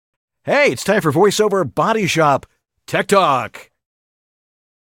Hey, it's time for VoiceOver Body Shop Tech Talk.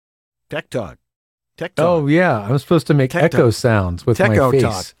 Tech Talk. Tech Talk. Oh, yeah. I'm supposed to make Tech echo Talk. sounds with Tech my face.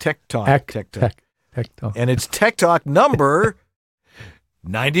 Talk. Tech Talk. Tech Talk. Tech Talk. And it's Tech Talk number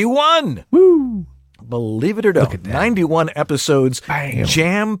 91. Woo! Believe it or Look not, at that. 91 episodes, Bam.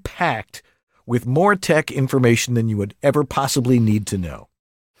 jam-packed with more tech information than you would ever possibly need to know.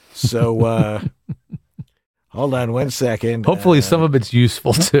 So, hold on one second. Hopefully some of it's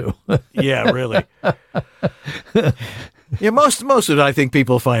useful, too. Yeah, really. Yeah, most of it I think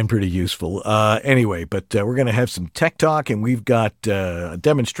people find pretty useful. Anyway, but we're going to have some tech talk, and we've got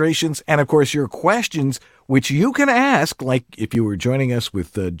demonstrations, and of course your questions, which you can ask. Like if you were joining us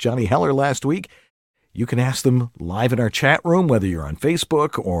with Johnny Heller last week, you can ask them live in our chat room, whether you're on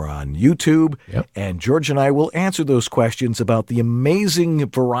Facebook or on YouTube. Yep. And George and I will answer those questions about the amazing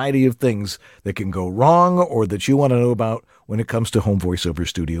variety of things that can go wrong or that you want to know about when it comes to home voiceover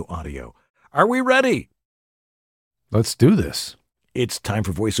studio audio. Are we ready? Let's do this. It's time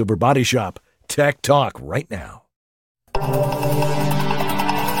for VoiceOver Body Shop Tech Talk right now.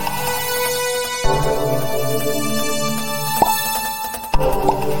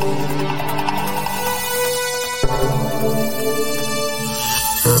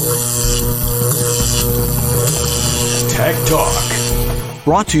 Tech Talk.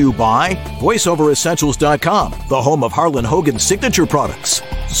 Brought to you by VoiceOverEssentials.com, the home of Harlan Hogan's signature products.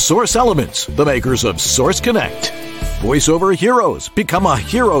 Source Elements, the makers of Source Connect. VoiceOver Heroes. Become a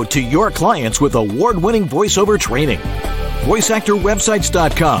hero to your clients with award-winning voiceover training.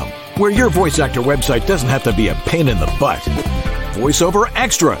 VoiceActorWebsites.com, where your voice actor website doesn't have to be a pain in the butt. VoiceOver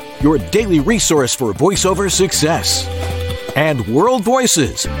Extra, your daily resource for voiceover success. And World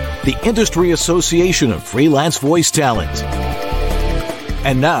Voices, the industry association of freelance voice talent.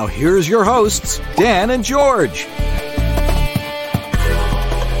 And now, here's your hosts, Dan and George.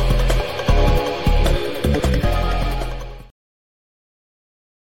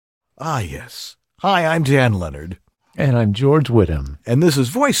 Ah, yes. Hi, I'm Dan Leonard. And I'm George Whittam. And this is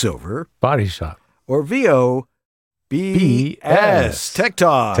VoiceOver, Body Shop. or VOBS. Tech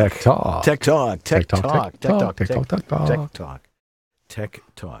Talk. Tech Talk. Tech Talk. Tech Tech Talk. Talk. Tech Talk. Tech Talk. Tech Talk. Tech Talk. Tech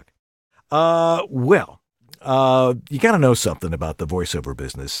Talk. You got to know something about the voiceover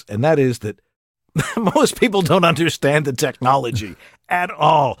business, and that is that most people don't understand the technology at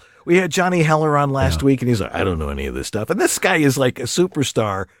all. We had Johnny Heller on last week, and he's like, I don't know any of this stuff. And this guy is like a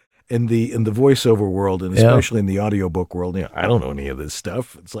superstar in the voiceover world, and especially in the audiobook world. You know, I don't know any of this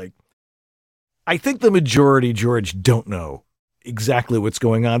stuff. It's like, I think the majority, George, don't know exactly what's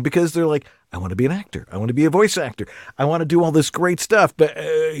going on because they're like, I want to be an actor. I want to be a voice actor. I want to do all this great stuff, but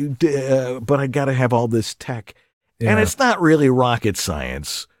I got to have all this tech. Yeah. And it's not really rocket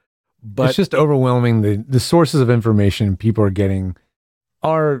science. But it's just overwhelming. The sources of information people are getting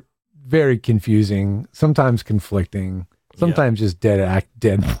are very confusing, sometimes conflicting, sometimes just dead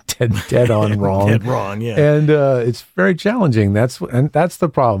on wrong. Dead wrong, yeah. And it's very challenging. That's the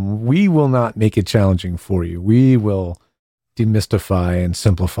problem. We will not make it challenging for you. We will demystify and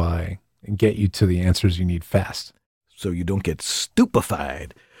simplify and get you to the answers you need fast. So you don't get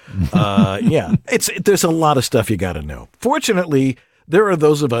stupefied. There's a lot of stuff you got to know. Fortunately, there are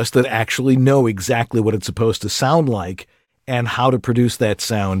those of us that actually know exactly what it's supposed to sound like and how to produce that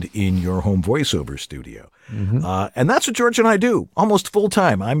sound in your home voiceover studio. Mm-hmm. And that's what George and I do almost full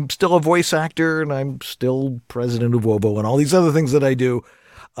time. I'm still a voice actor and I'm still president of WOBO and all these other things that I do.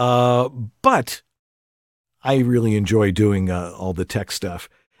 But I really enjoy doing all the tech stuff.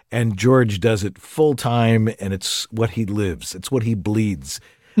 And George does it full time, and it's what he lives. It's what he bleeds.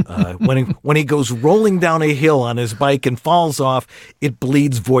 When he goes rolling down a hill on his bike and falls off, it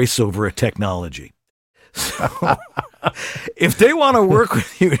bleeds voiceover technology. So, if they want to work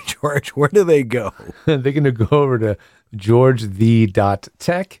with you, George, where do they go? They're going to go over to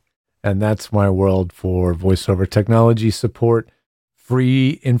georgethe.tech, and that's my world for voiceover technology support,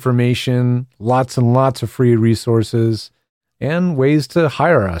 free information, lots and lots of free resources, and ways to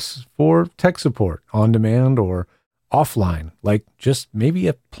hire us for tech support on demand or offline, like just maybe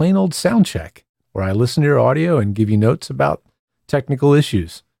a plain old sound check where I listen to your audio and give you notes about technical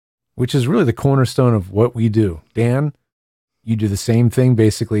issues, which is really the cornerstone of what we do. Dan, you do the same thing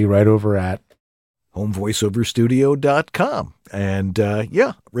basically right over at homevoiceoverstudio.com. And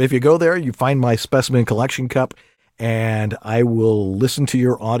if you go there, you find my specimen collection cup, and I will listen to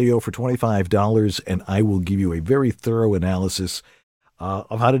your audio for $25, and I will give you a very thorough analysis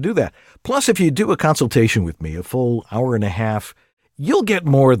of how to do that. Plus, if you do a consultation with me, a full hour and a half, you'll get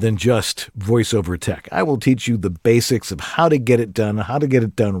more than just voiceover tech. I will teach you the basics of how to get it done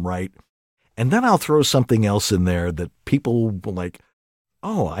right. And then I'll throw something else in there that people will like,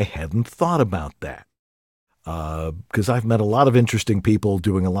 oh, I hadn't thought about that. Because I've met a lot of interesting people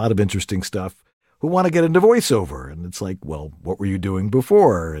doing a lot of interesting stuff who want to get into voiceover. And it's like, well, what were you doing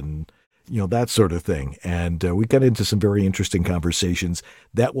before? And, that sort of thing. And we got into some very interesting conversations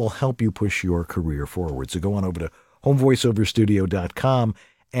that will help you push your career forward. So go on over to homevoiceoverstudio.com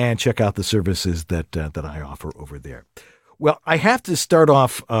and check out the services that I offer over there. Well, I have to start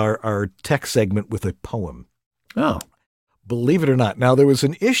off our tech segment with a poem. Oh. Believe it or not. Now, there was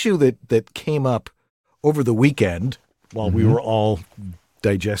an issue that came up over the weekend while we were all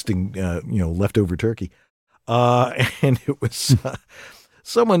digesting, leftover turkey. And it was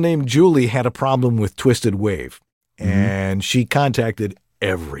someone named Julie had a problem with Twisted Wave, and she contacted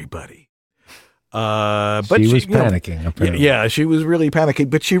everybody. But she was panicking, apparently. Yeah, she was really panicking.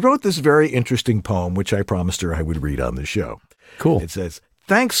 But she wrote this very interesting poem, which I promised her I would read on the show. Cool. It says,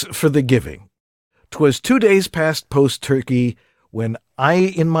 "Thanks for the giving. 'Twas 2 days past post-turkey when I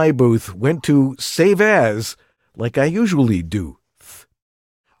in my booth went to save as like I usually do.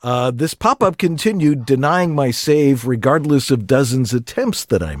 This pop-up continued denying my save regardless of dozens attempts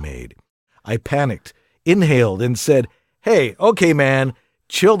that I made. I panicked, inhaled, and said, 'Hey, okay, man,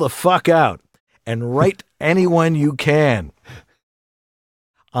 chill the fuck out and write anyone you can.'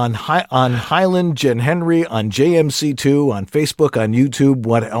 On Highland, Jen Henry, on JMC2, on Facebook, on YouTube,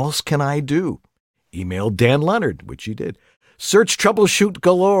 what else can I do? Email Dan Leonard," which he did. "Search troubleshoot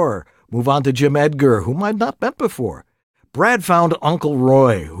galore. Move on to Jim Edgar, whom I'd not met before. Brad found Uncle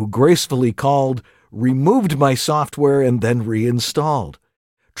Roy, who gracefully called, removed my software, and then reinstalled.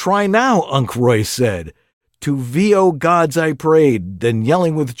 'Try now,' Unc Roy said. To VO gods I prayed, then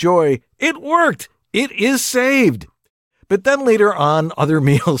yelling with joy, 'It worked! It is saved!' But then later on, other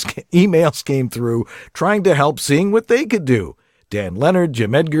emails came through trying to help, seeing what they could do. Dan Leonard,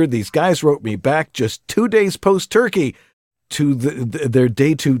 Jim Edgar, these guys wrote me back just 2 days post-turkey to their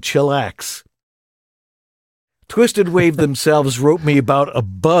day 2 chillax. Twisted Wave themselves wrote me about a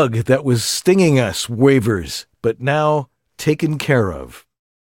bug that was stinging us, waivers, but now taken care of.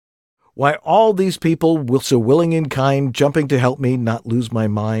 Why all these people will so willing and kind, jumping to help me not lose my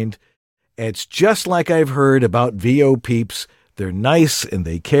mind. It's just like I've heard about VO peeps. They're nice and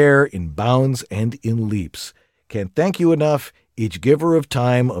they care in bounds and in leaps. Can't thank you enough, each giver of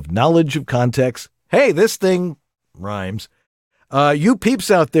time, of knowledge, of context. Hey, this thing rhymes. You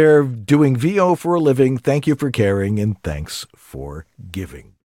peeps out there doing VO for a living, thank you for caring, and thanks for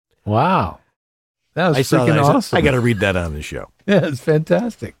giving." Wow. That was freaking awesome. I got to read that on the show. Yeah, it's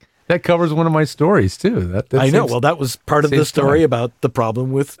fantastic. That covers one of my stories, too. I know. Well, that was part of the story about the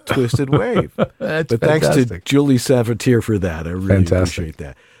problem with Twisted Wave. But fantastic. Thanks to Julie Savatier for that. I really appreciate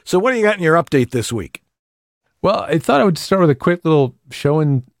that. So what do you got in your update this week? Well, I thought I would start with a quick little show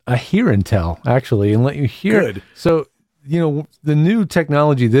and a hear and tell, actually, and let you hear. Good. So, the new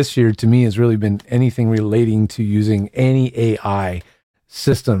technology this year to me has really been anything relating to using any AI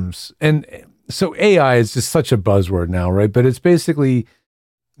systems. And so AI is just such a buzzword now, right? But it's basically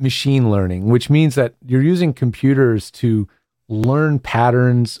machine learning, which means that you're using computers to learn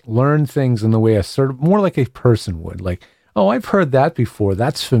patterns, learn things in the way more like a person would. Like, oh, I've heard that before.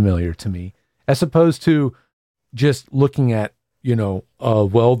 That's familiar to me. As opposed to just looking at,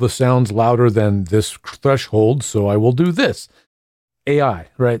 well, the sound's louder than this threshold, so I will do this. AI,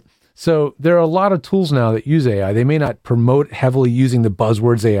 right? So there are a lot of tools now that use AI. They may not promote heavily using the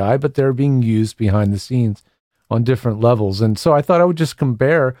buzzwords AI, but they're being used behind the scenes on different levels. And so I thought I would just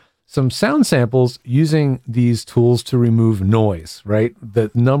compare some sound samples using these tools to remove noise, right?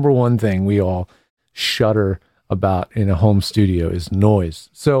 The number one thing we all shudder about in a home studio is noise.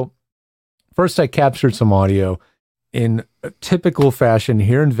 So first I captured some audio in a typical fashion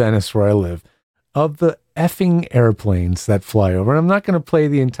here in Venice where I live of the effing airplanes that fly over. And I'm not going to play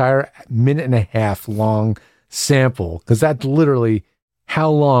the entire 1.5 minute long sample because that's literally how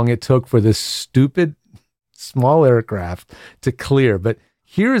long it took for this stupid small aircraft to clear. But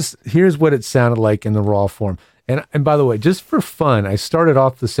here's what it sounded like in the raw form. And by the way, just for fun, I started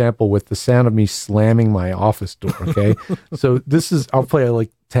off the sample with the sound of me slamming my office door, okay? So I'll play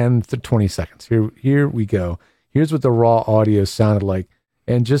like 10 to 20 seconds. Here we go. Here's what the raw audio sounded like.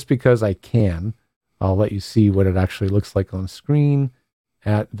 And just because I can, I'll let you see what it actually looks like on screen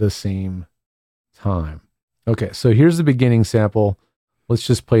at the same time. Okay, so here's the beginning sample. Let's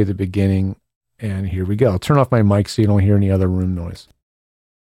just play the beginning. And here we go. I'll turn off my mic so you don't hear any other room noise.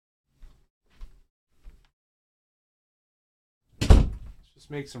 Let's just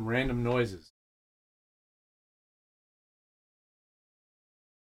make some random noises.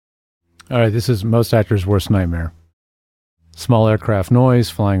 All right, this is most actors' worst nightmare. Small aircraft noise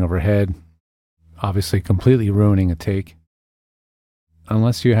flying overhead, obviously completely ruining a take.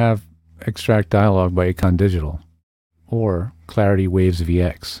 unless you have Extract Dialogue by Acon Digital or Clarity Waves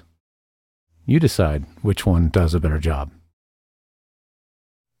VX. You decide which one does a better job.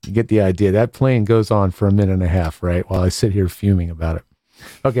 You get the idea. That playing goes on for a minute and a half, right? While I sit here fuming about it.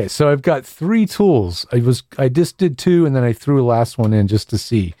 Okay, so I've got 3 tools. I just did 2, and then I threw the last one in just to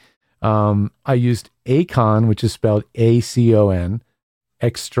see. I used Acon, which is spelled ACON,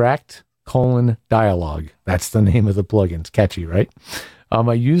 Extract Dialogue. That's the name of the plugin. It's catchy, right?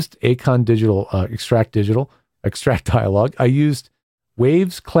 I used Acon Digital, Extract Dialogue. I used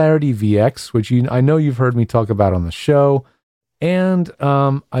Waves Clarity VX, which I know you've heard me talk about on the show. And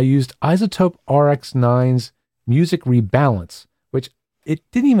I used iZotope RX9's Music Rebalance, which it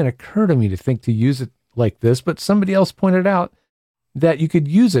didn't even occur to me to think to use it like this, but somebody else pointed out that you could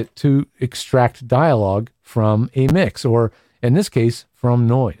use it to extract dialogue from a mix, or in this case, from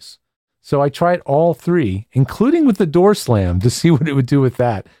noise. So I tried all 3, including with the door slam, to see what it would do with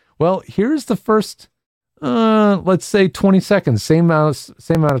that. Well, here's the first, let's say 20 seconds, same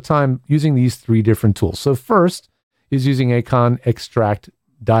amount of time using these 3 different tools. So first is using Acon Extract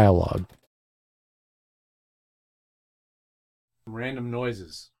Dialogue. Random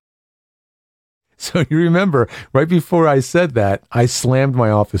noises. So you remember, right before I said that, I slammed my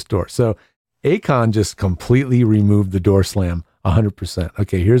office door. So Acon just completely removed the door slam 100%.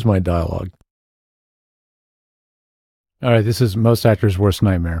 Okay, here's my dialogue. All right, this is most actors' worst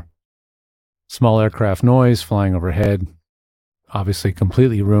nightmare. Small aircraft noise flying overhead, obviously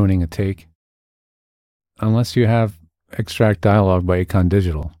completely ruining a take. Unless you have Extract Dialogue by Acon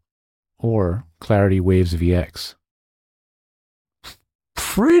Digital or Clarity Waves VX.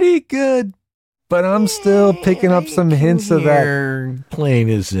 Pretty good, but I'm still picking up some hints of that. Plane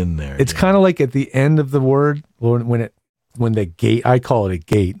is in there. It's kind of like at the end of the word when the gate, I call it a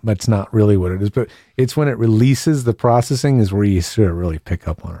gate, but it's not really what it is, but it's when it releases the processing is where you sort of really pick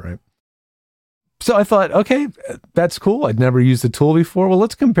up on it, right? So I thought, okay, that's cool. I'd never used the tool before. Well,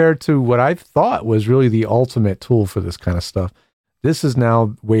 let's compare it to what I thought was really the ultimate tool for this kind of stuff. This is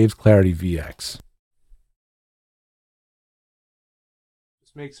now Waves Clarity VX.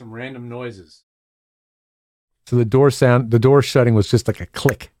 Just make some random noises. So the door shutting was just like a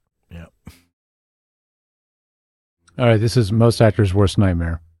click. Yeah. All right, this is most actors' worst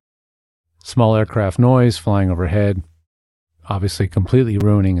nightmare. Small aircraft noise flying overhead, obviously completely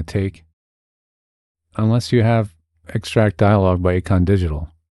ruining a take. Unless you have Extract Dialogue by Acon Digital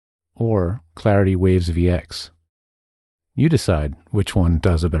or Clarity Waves VX. You decide which one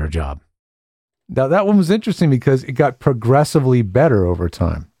does a better job. Now, that one was interesting because it got progressively better over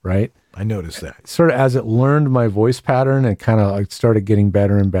time, right? I noticed that. Sort of as it learned my voice pattern, it kind of started getting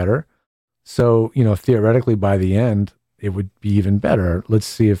better and better. So, theoretically, by the end, it would be even better. Let's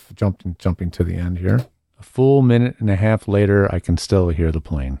see if jumping to the end here. A full minute and a half later, I can still hear the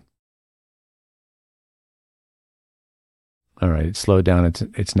plane. All right, it slowed down.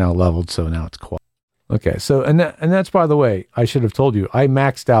 It's now leveled, so now it's quiet. Okay, so and that's, by the way, I should have told you, I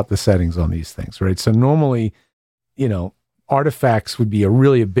maxed out the settings on these things, right? So normally, artifacts would be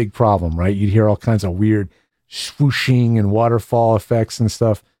a big problem, right? You'd hear all kinds of weird swooshing and waterfall effects and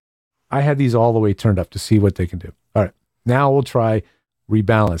stuff. I had these all the way turned up to see what they can do. All right, now we'll try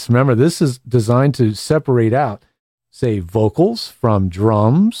rebalance. Remember, this is designed to separate out, say, vocals from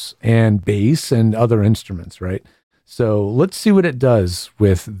drums and bass and other instruments, right? So let's see what it does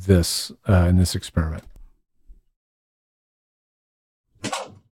with this in this experiment.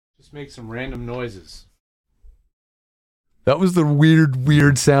 Just make some random noises. That was the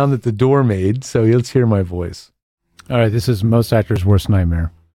weird sound that the door made. So let's hear my voice. All right, this is most actors' worst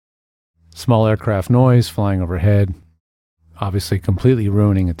nightmare. Small aircraft noise flying overhead, obviously completely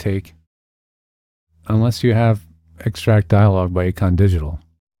ruining a take. Unless you have Extract Dialogue by Acon Digital.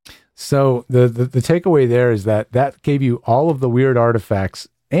 So the takeaway there is that gave you all of the weird artifacts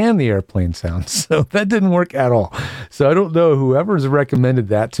and the airplane sounds. So that didn't work at all. So I don't know, whoever's recommended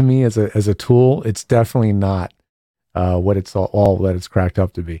that to me as a tool, it's definitely not what it's all that it's cracked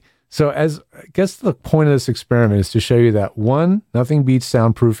up to be. So I guess the point of this experiment is to show you that, one, nothing beats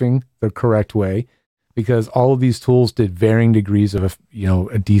soundproofing the correct way, because all of these tools did varying degrees of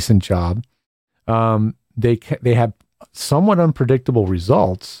a decent job. They have somewhat unpredictable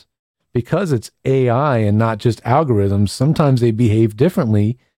results. Because it's AI and not just algorithms, sometimes they behave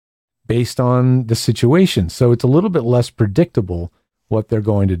differently based on the situation. So it's a little bit less predictable what they're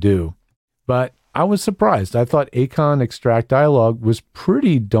going to do. But I was surprised. I thought Acon Extract Dialogue was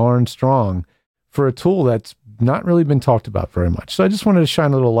pretty darn strong for a tool that's not really been talked about very much. So I just wanted to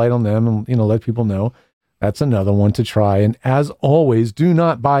shine a little light on them and let people know that's another one to try. And as always, do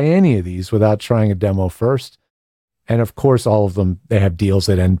not buy any of these without trying a demo first. And of course, all of them, they have deals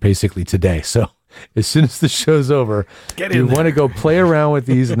that end basically today. So as soon as the show's over, you want to go play around with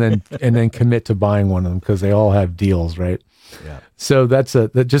these and then commit to buying one of them because they all have deals, right? Yeah. So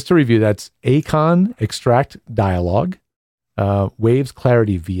just to review, that's Acon Extract Dialogue, Waves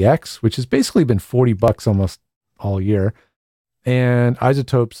Clarity VX, which has basically been $40 almost all year, and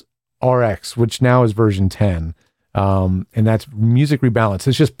Isotopes RX, which now is version 10. And that's music rebalance.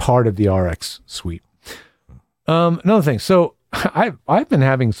 It's just part of the RX suite. Another thing. So I've been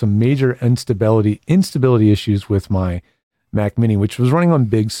having some major instability issues with my Mac Mini, which was running on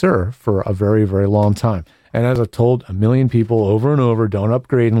Big Sur for a very, very long time. And as I've told a million people over and over, don't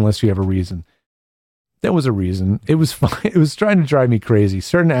upgrade unless you have a reason. There was a reason. It was fine. It was trying to drive me crazy.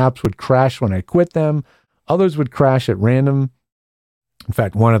 Certain apps would crash when I quit them. Others would crash at random. In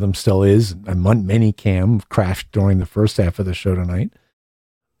fact, one of them still is. A Minicam crashed during the first half of the show tonight.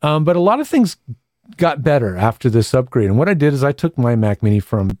 But a lot of things got better after this upgrade. And what I did is I took my Mac Mini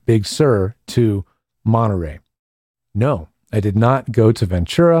from Big Sur to Monterey. No, I did not go to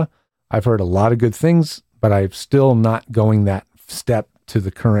Ventura. I've heard a lot of good things, but I'm still not going that step to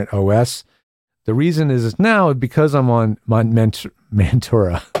the current OS. The reason is now because I'm on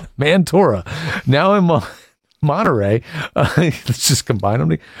Mantora. Now I'm on Monterey. Let's just combine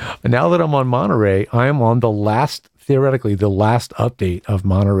them. Now that I'm on Monterey, I am on theoretically the last update of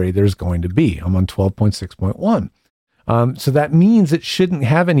Monterey there's going to be. I'm on 12.6.1. So that means it shouldn't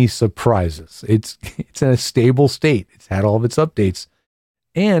have any surprises. It's in a stable state. It's had all of its updates.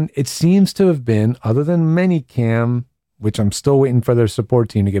 And it seems to have been, other than Minicam, which I'm still waiting for their support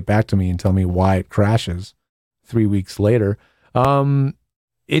team to get back to me and tell me why it crashes 3 weeks later.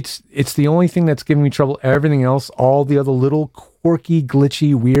 It's the only thing that's giving me trouble. Everything else, all the other little quirky,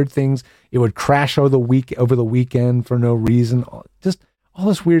 glitchy, weird things, it would crash over the weekend for no reason. Just all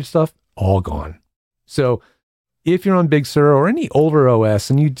this weird stuff, all gone. So if you're on Big Sur or any older OS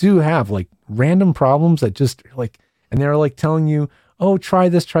and you do have like random problems that just like, and they're like telling you, oh, try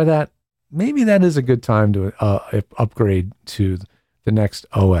this, try that, maybe that is a good time to upgrade to the next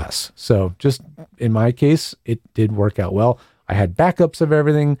OS. So just in my case, it did work out well. I had backups of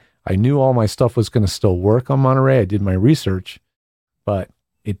everything. I knew all my stuff was going to still work on Monterey. I did my research, but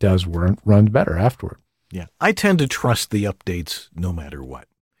it does run better afterward. Yeah. I tend to trust the updates no matter what,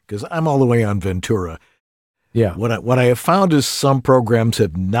 because I'm all the way on Ventura. Yeah. What I have found is some programs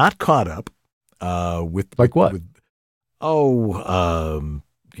have not caught up with like what?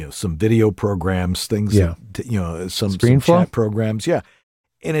 Some video programs, things, yeah. Some ScreenFlow? chat programs. Yeah.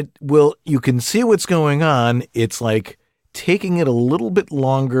 And you can see what's going on. It's like taking it a little bit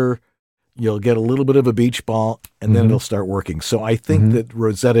longer. You'll get a little bit of a beach ball and then it'll start working. So I think that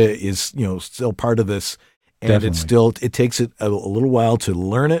Rosetta is, still part of this, and Definitely. it takes it a little while to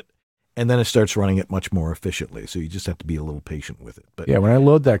learn it, and then it starts running it much more efficiently. So you just have to be a little patient with it. But yeah, when I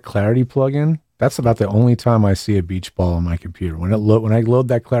load that Clarity plugin, that's about the only time I see a beach ball on my computer. When I load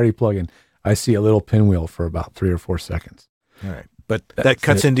that Clarity plugin, I see a little pinwheel for about 3 or 4 seconds. All right. But that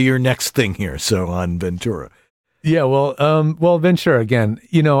cuts into your next thing here. So on Ventura. Yeah, well, Ventura again.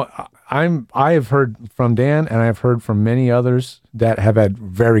 I have heard from Dan, and I've heard from many others that have had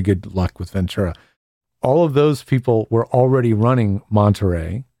very good luck with Ventura. All of those people were already running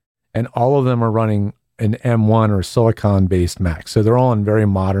Monterey, and all of them are running an M1 or Silicon-based Mac. So they're all on very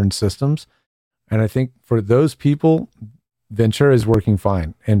modern systems. And I think for those people, Ventura is working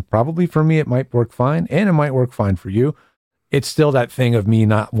fine. And probably for me, it might work fine, and it might work fine for you. It's still that thing of me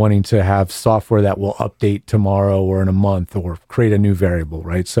not wanting to have software that will update tomorrow or in a month or create a new variable,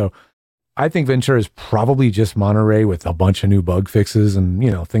 right? So I think Ventura is probably just Monterey with a bunch of new bug fixes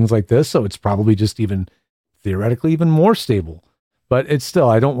and, things like this. So it's probably just even theoretically even more stable. But it's still,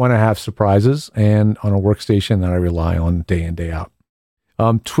 I don't want to have surprises and on a workstation that I rely on day in, day out.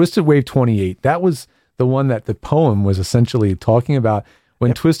 Twisted Wave 28, that was the one that the poem was essentially talking about.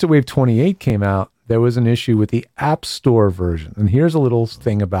 When Twisted Wave 28 came out, there was an issue with the App Store version. And here's a little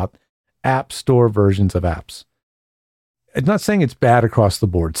thing about App Store versions of apps. I'm not saying it's bad across the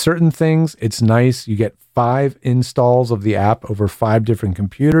board. Certain things, it's nice. You get 5 installs of the app over 5 different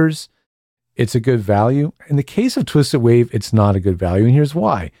computers. It's a good value. In the case of Twisted Wave, it's not a good value. And here's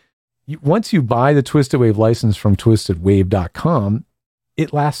why. Once you buy the Twisted Wave license from twistedwave.com,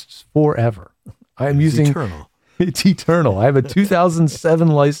 it lasts forever. It's eternal. It's eternal. I have a 2007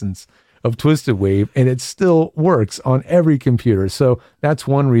 license of Twisted Wave, and it still works on every computer. So that's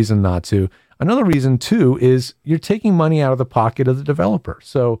one reason not to. Another reason, too, is you're taking money out of the pocket of the developer.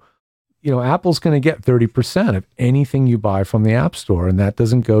 So, Apple's going to get 30% of anything you buy from the App Store, and that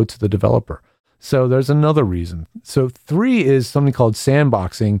doesn't go to the developer. So there's another reason. So 3 is something called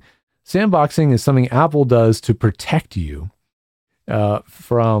sandboxing. Sandboxing is something Apple does to protect you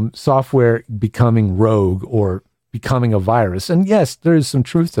from software becoming rogue or becoming a virus. And yes, there is some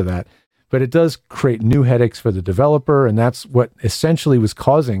truth to that, but it does create new headaches for the developer. And that's what essentially was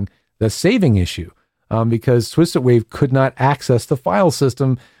causing the saving issue, because Twisted Wave could not access the file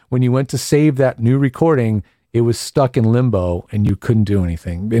system. When you went to save that new recording, it was stuck in limbo and you couldn't do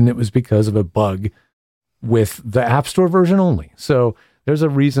anything. And it was because of a bug with the App Store version only. So there's a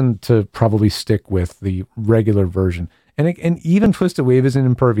reason to probably stick with the regular version. And even Twisted Wave isn't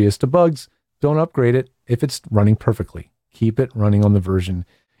impervious to bugs. Don't upgrade it if it's running perfectly. Keep it running on the version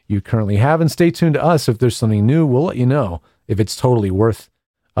you currently have, and stay tuned to us. If there's something new, we'll let you know if it's totally worth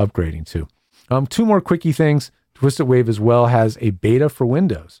upgrading to. Two more quickie things. Twisted Wave as well has a beta for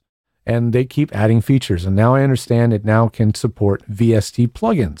Windows, and they keep adding features. And now I understand it now can support VST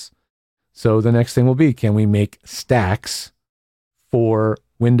plugins. So the next thing will be, can we make stacks for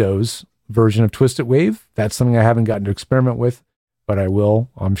Windows version of Twisted Wave? That's something I haven't gotten to experiment with, but I will,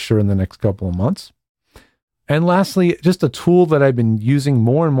 I'm sure, in the next couple of months. And lastly, just a tool that I've been using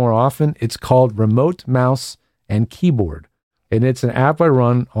more and more often. It's called Remote Mouse and Keyboard. And it's an app I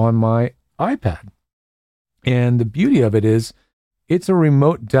run on my iPad. And the beauty of it is it's a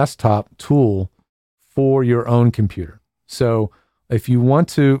remote desktop tool for your own computer. So if you want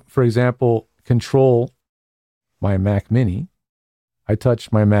to, for example, control my Mac Mini, I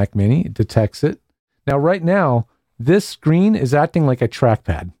touch my Mac Mini, it detects it. Now, right now, this screen is acting like a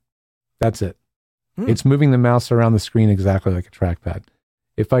trackpad. That's it. It's moving the mouse around the screen exactly like a trackpad.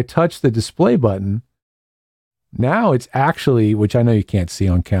 If I touch the display button, now it's actually, which I know you can't see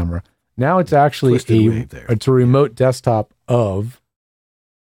on camera, now it's actually it's a remote desktop of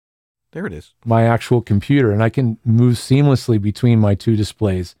there it is, my actual computer, and I can move seamlessly between my two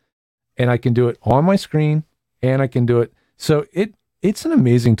displays, and I can do it on my screen, and I can do it. So it's an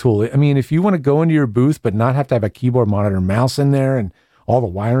amazing tool. I mean, if you want to go into your booth but not have to have a keyboard, monitor, mouse in there and all the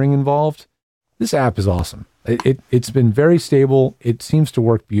wiring involved, this app is awesome. It's been very stable. It seems to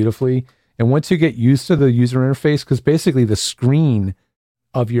work beautifully. And once you get used to the user interface, because basically the screen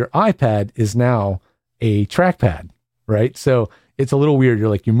of your iPad is now a trackpad, right? So it's a little weird.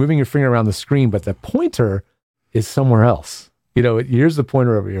 You're moving your finger around the screen, but the pointer is somewhere else. You know, here's the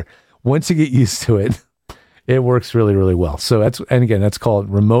pointer over here. Once you get used to it, it works really, really well. So that's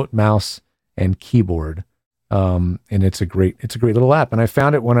called Remote Mouse and Keyboard. And it's a great little app. And I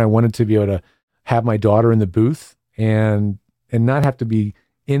found it when I wanted to be able to have my daughter in the booth and not have to be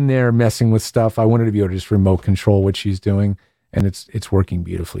in there messing with stuff. I wanted to be able to just remote control what she's doing, and it's working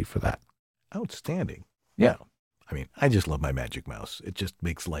beautifully for that. Outstanding. Yeah. I mean, I just love my Magic Mouse. It just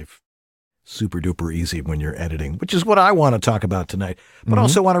makes life super duper easy when you're editing, which is what I want to talk about tonight. But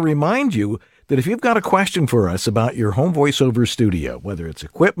also want to remind you that if you've got a question for us about your home voiceover studio, whether it's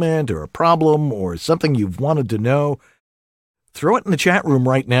equipment or a problem or something you've wanted to know, throw it in the chat room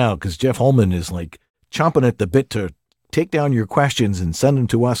right now, because Jeff Holman is chomping at the bit to take down your questions and send them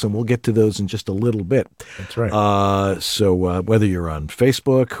to us, and we'll get to those in just a little bit. That's right. So whether you're on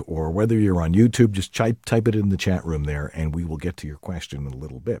Facebook or whether you're on YouTube, just type it in the chat room there, and we will get to your question in a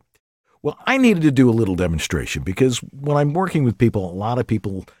little bit. Well, I needed to do a little demonstration because when I'm working with people, a lot of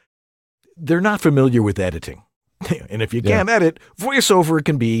people, they're not familiar with editing. And if you can't edit, voiceover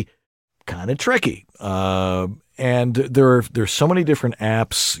can be kind of tricky. And there's so many different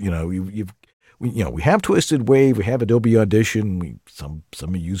apps. You know, we have Twisted Wave, we have Adobe Audition,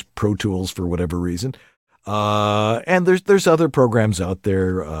 some use Pro Tools for whatever reason, and there's other programs out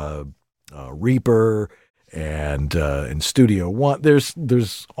there, Reaper and Studio One.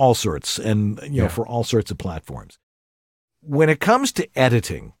 There's all sorts, and for all sorts of platforms. When it comes to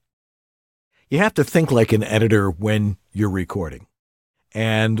editing, you have to think like an editor when you're recording,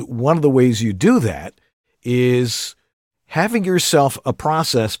 and one of the ways you do that is having yourself a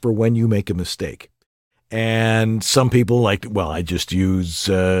process for when you make a mistake. And some people I just use,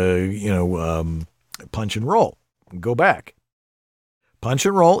 punch and roll and go back. Punch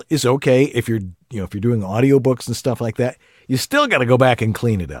and roll is okay if you're doing audiobooks and stuff like that. You still got to go back and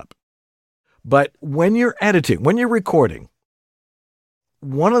clean it up. But when you're editing, when you're recording,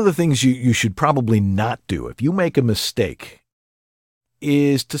 one of the things you should probably not do if you make a mistake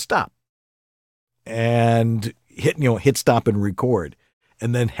is to stop and hit stop and record,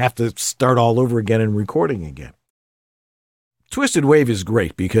 and then have to start all over again and recording again. Twisted Wave is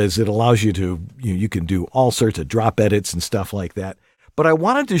great because it allows you to, you can do all sorts of drop edits and stuff like that. But I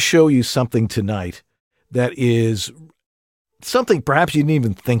wanted to show you something tonight that is something perhaps you didn't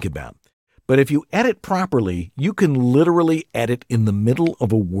even think about. But if you edit properly, you can literally edit in the middle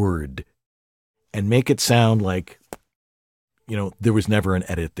of a word and make it sound like, there was never an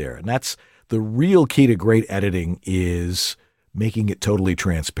edit there. And that's the real key to great editing, is making it totally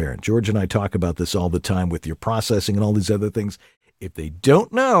transparent. George and I talk about this all the time with your processing and all these other things. If they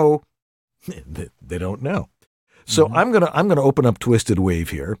don't know, they don't know. So I'm gonna open up Twisted Wave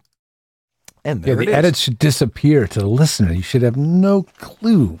here. And there the it is. edits should disappear to the listener. You should have no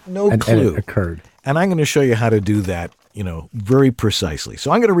clue an edit occurred. And I'm going to show you how to do that, very precisely.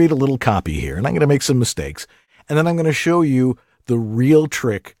 So I'm going to read a little copy here, and I'm going to make some mistakes. And then I'm going to show you the real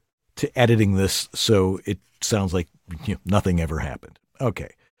trick to editing this so it sounds like nothing ever happened.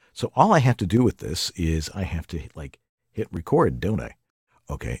 Okay, so all I have to do with this is I have to hit record, don't I?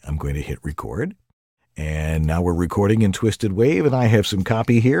 Okay, I'm going to hit record. And now we're recording in Twisted Wave, and I have some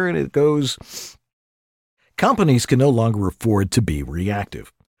copy here, and it goes, companies can no longer afford to be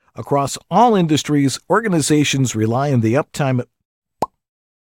reactive. Across all industries, organizations rely on the uptime.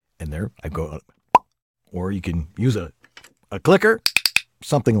 And there I go. Or you can use a clicker,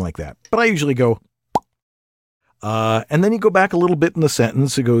 something like that. But I usually go, and then you go back a little bit in the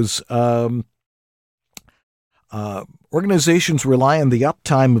sentence. It goes, organizations rely on the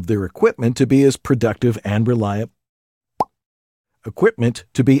uptime of their equipment to be as productive and reliable. Equipment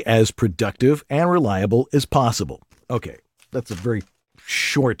to be as productive and reliable as possible. Okay, that's a very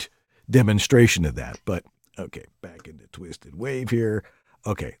short demonstration of that, but okay, back into Twisted Wave here.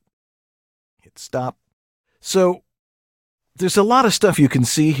 Okay, hit stop. So there's a lot of stuff you can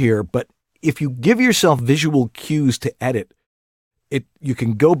see here, but if you give yourself visual cues to edit, you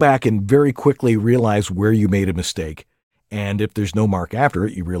can go back and very quickly realize where you made a mistake. And if there's no mark after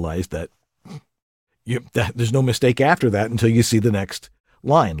it, you realize that there's no mistake after that until you see the next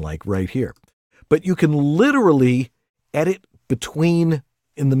line, like right here. But you can literally edit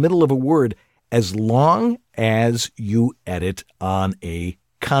in the middle of a word as long as you edit on a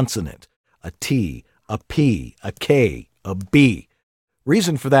consonant, a T, a P, a K, a B.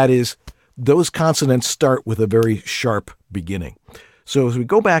 Reason for that is those consonants start with a very sharp beginning. So as we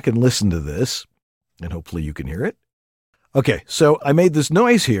go back and listen to this, and hopefully you can hear it. Okay, so I made this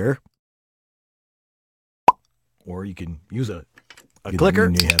noise here, or you can use a clicker,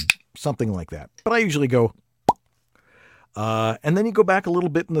 and you have something like that. But I usually go, and then you go back a little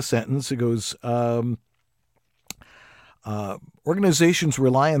bit in the sentence. It goes, organizations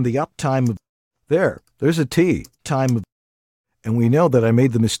rely on the uptime of, there's a T, time of, and we know that I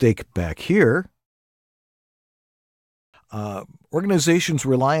made the mistake back here. Organizations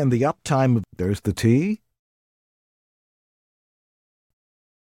rely on the uptime of, there's the T.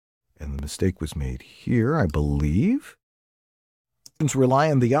 And the mistake was made here, I believe.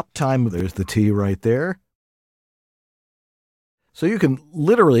 Rely on the uptime of, there's the T right there. So you can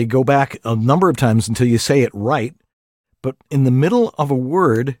literally go back a number of times until you say it right. But in the middle of a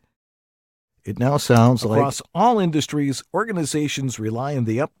word, it now sounds like, across all industries, organizations rely on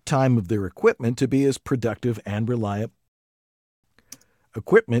the uptime of their equipment to be as productive and reliable.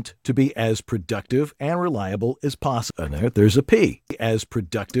 Equipment to be as productive and reliable as possible. And there's a P. As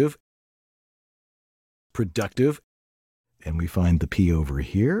productive, and we find the P over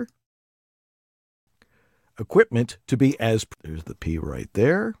here. Equipment to be as, there's the P right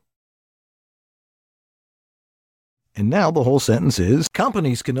there. And now the whole sentence is,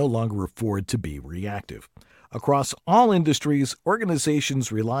 companies can no longer afford to be reactive. Across all industries,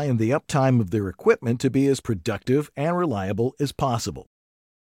 organizations rely on the uptime of their equipment to be as productive and reliable as possible.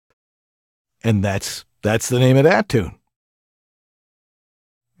 And that's the name of that tune.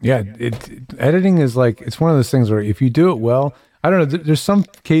 Yeah, editing is it's one of those things where if you do it well, I don't know, there's some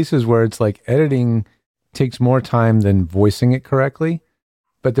cases where it's like editing takes more time than voicing it correctly,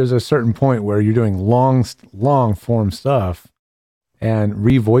 but there's a certain point where you're doing long form stuff and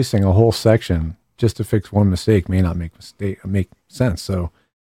revoicing a whole section just to fix one mistake may not make sense. So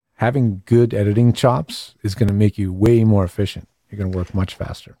having good editing chops is going to make you way more efficient. You're going to work much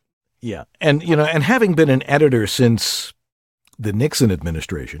faster. Yeah. And, and having been an editor since the Nixon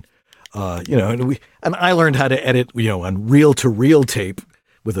administration, and I learned how to edit, on reel-to-reel tape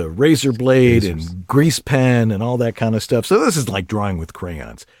with a razor blade and grease pen and all that kind of stuff. So this is like drawing with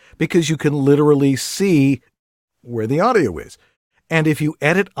crayons because you can literally see where the audio is. And if you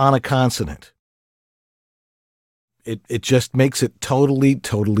edit on a consonant, it just makes it totally,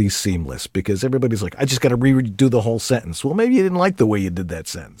 totally seamless because everybody's like, I just got to redo the whole sentence. Well, maybe you didn't like the way you did that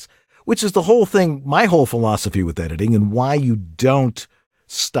sentence, which is the whole thing, my whole philosophy with editing and why you don't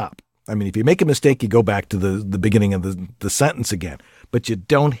stop. I mean, if you make a mistake, you go back to the beginning of the sentence again, but you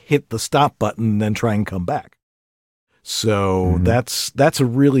don't hit the stop button and then try and come back. So that's a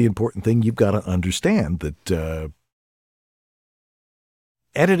really important thing. You've got to understand that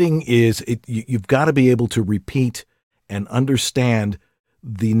editing is, you've got to be able to repeat and understand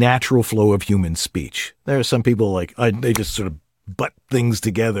the natural flow of human speech. There are some people they just sort of butt things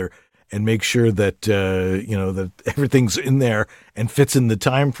together and make sure that, that everything's in there and fits in the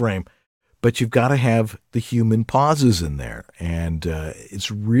time frame. But you've got to have the human pauses in there. And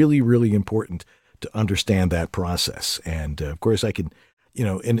it's really, really important to understand that process. And of course, I can,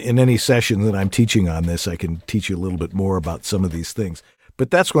 in any session that I'm teaching on this, I can teach you a little bit more about some of these things.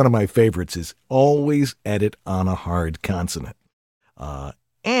 But that's one of my favorites, is always edit on a hard consonant.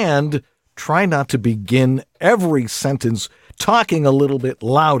 And try not to begin every sentence talking a little bit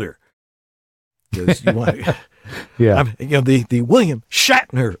louder. Because you want the William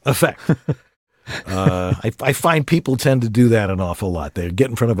Shatner effect. I find people tend to do that an awful lot. They get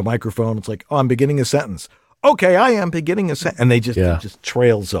in front of a microphone. It's like, oh, I'm beginning a sentence. Okay, I am beginning a sentence. And they just, it just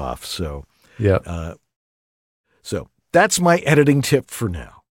trails off. So, so that's my editing tip for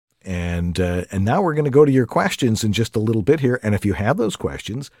now. And now we're going to go to your questions in just a little bit here. And if you have those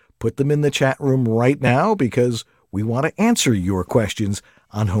questions, put them in the chat room right now, because we want to answer your questions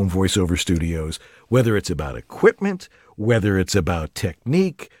on Home Voiceover Studios, whether it's about equipment, whether it's about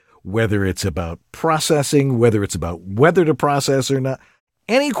technique, whether it's about processing, whether it's about whether to process or not.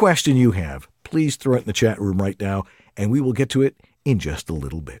 Any question you have, please throw it in the chat room right now, and we will get to it in just a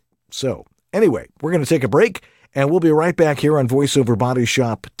little bit. So anyway, we're going to take a break, and we'll be right back here on VoiceOver Body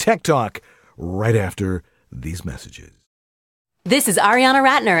Shop Tech Talk right after these messages. This is Ariana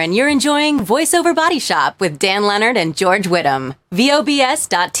Ratner, and you're enjoying VoiceOver Body Shop with Dan Leonard and George Whittam.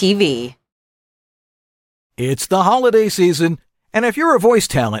 VOBS.TV. It's the holiday season, and if you're a voice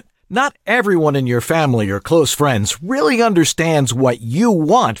talent, not everyone in your family or close friends really understands what you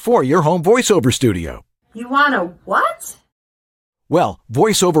want for your home voiceover studio. You want a what? Well,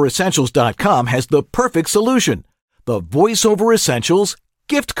 VoiceOverEssentials.com has the perfect solution. The VoiceOver Essentials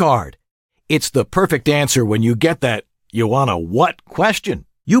gift card. It's the perfect answer when you get that "you want a what?" question.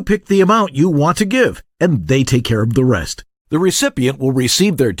 You pick the amount you want to give, and they take care of the rest. The recipient will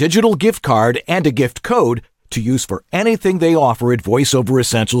receive their digital gift card and a gift code to use for anything they offer at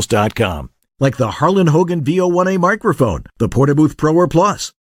VoiceOverEssentials.com. Like the Harlan Hogan VO1A microphone, the Portabooth Pro or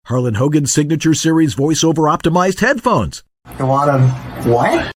Plus, Harlan Hogan's Signature Series VoiceOver optimized headphones. You want them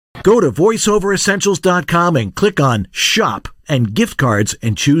what? Go to VoiceOverEssentials.com and click on Shop and Gift Cards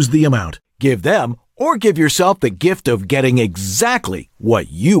and choose the amount. Give them or give yourself the gift of getting exactly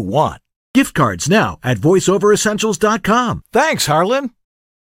what you want. Gift cards now at VoiceOverEssentials.com. Thanks, Harlan.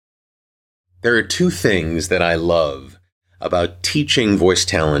 There are two things that I love about teaching voice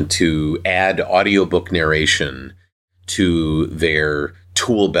talent to add audiobook narration to their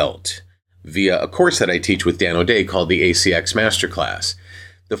tool belt via a course that I teach with Dan O'Day called the ACX Masterclass.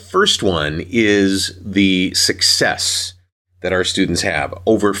 The first one is the success that our students have.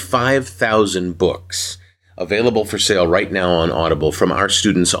 Over 5,000 books available for sale right now on Audible from our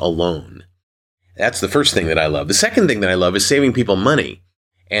students alone. That's the first thing that I love. The second thing that I love is saving people money.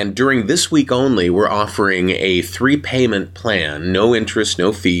 And during this week only, we're offering a 3-payment plan, no interest,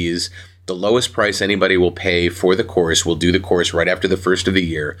 no fees. The lowest price anybody will pay for the course. We'll do the course right after the first of the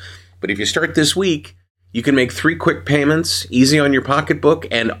year. But if you start this week, you can make 3 quick payments, easy on your pocketbook,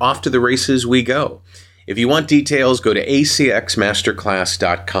 and off to the races we go. If you want details, go to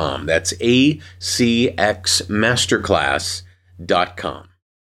acxmasterclass.com. That's acxmasterclass.com.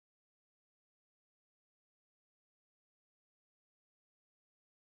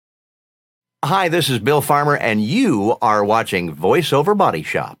 Hi, this is Bill Farmer, and you are watching VoiceOver Body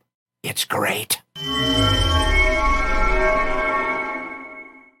Shop. It's great.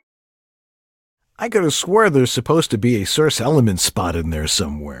 I could have swore there's supposed to be a Source Elements spot in there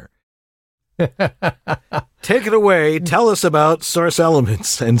somewhere. Take it away. Tell us about Source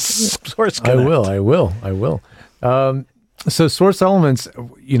Elements and Source Connect. I will. So Source Elements,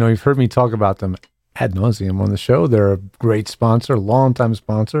 you've heard me talk about them ad nauseum on the show. They're a great sponsor, longtime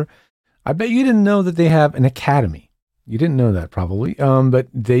sponsor. I bet you didn't know that they have an academy. You didn't know that probably, but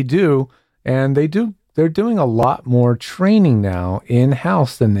they do, and they're doing a lot more training now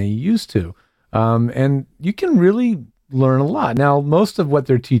in-house than they used to. And you can really learn a lot. Now, most of what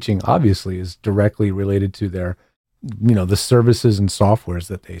they're teaching obviously is directly related to their, the services and softwares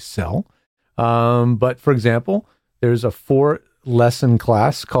that they sell. But for example, there's a 4-lesson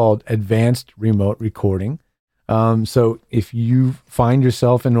class called Advanced Remote Recording. So if you find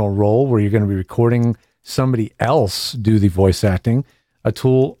yourself in a role where you're going to be recording somebody else do the voice acting, a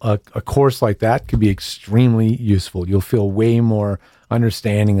course like that could be extremely useful. You'll feel way more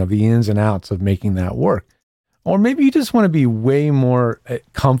understanding of the ins and outs of making that work. Or maybe you just want to be way more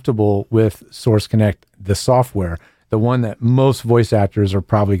comfortable with Source Connect, the software, the one that most voice actors are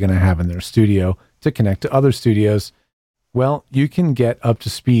probably going to have in their studio to connect to other studios. Well, you can get up to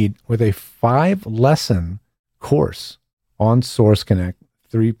speed with a 5-lesson course on Source Connect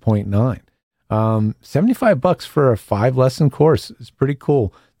 3.9. $75 for a 5-lesson course is pretty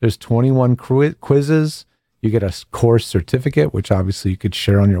cool. There's 21 quizzes. You get a course certificate, which obviously you could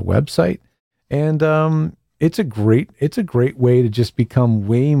share on your website. And it's a great way to just become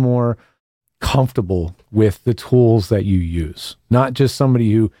way more comfortable with the tools that you use. Not just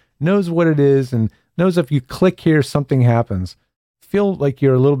somebody who knows what it is and knows if you click here, something happens. Feel like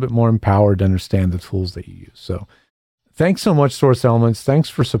you're a little bit more empowered to understand the tools that you use. So thanks so much, Source Elements. Thanks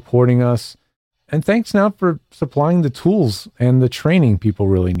for supporting us. And thanks now for supplying the tools and the training people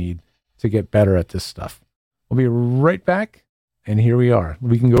really need to get better at this stuff. We'll be right back. And here we are.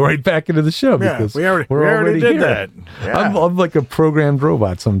 We can go right back into the show because we already did here. that. Yeah. I'm like a programmed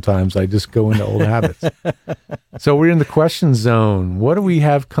robot sometimes. I just go into old habits. So we're in the question zone. What do we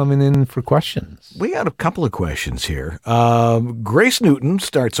have coming in for questions? We got a couple of questions here. Grace Newton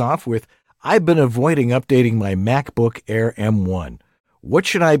starts off with, I've been avoiding updating my MacBook Air M1. What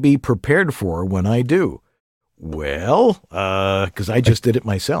should I be prepared for when I do? Well, because I just did it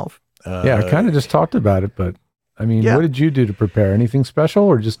myself. I kind of just talked about it, but I mean, what did you do to prepare? Anything special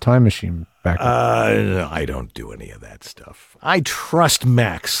or just time machine backup? No, I don't do any of that stuff. I trust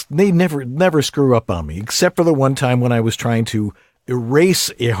Macs. They never screw up on me, except for the one time when I was trying to erase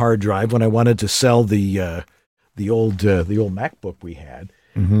a hard drive when I wanted to sell the old MacBook we had,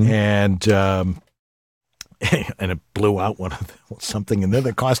 and it blew out something in there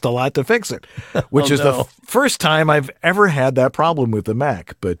that cost a lot to fix it, which is the first time I've ever had that problem with the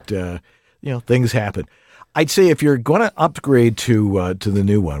Mac. But things happen. I'd say if you're going to upgrade to the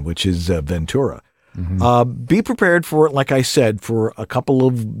new one, which is Ventura, be prepared for it. Like I said, for a couple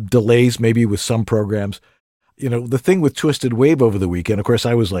of delays, maybe with some programs. The thing with Twisted Wave over the weekend, of course,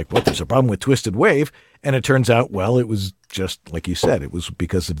 I was like, well, there's a problem with Twisted Wave. And it turns out, well, it was just like you said, it was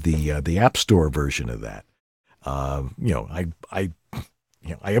because of the App Store version of that. I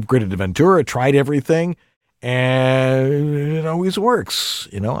upgraded to Ventura, tried everything, and it always works.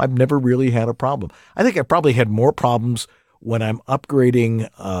 I've never really had a problem. I think I probably had more problems when I'm upgrading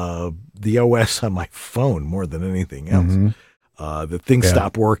the OS on my phone more than anything else. The things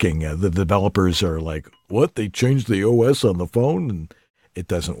stop working. The developers are like, what? They changed the OS on the phone and it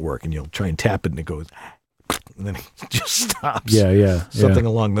doesn't work. And you'll try and tap it and it goes, and then it just stops. Something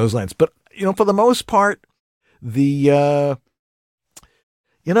along those lines. But, for the most part, I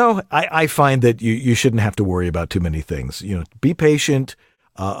find that you shouldn't have to worry about too many things. Be patient.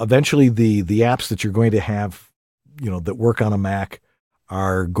 Eventually the apps that you're going to have, that work on a Mac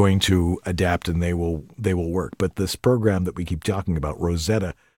are going to adapt and they will work. But this program that we keep talking about,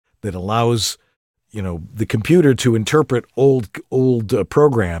 Rosetta, that allows, the computer to interpret old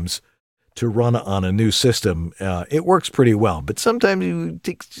programs to run on a new system, it works pretty well. But sometimes it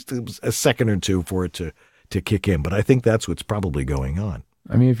takes just a second or two for it to kick in. But I think that's what's probably going on.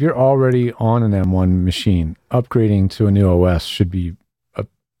 I mean, if you're already on an M1 machine, upgrading to a new OS should be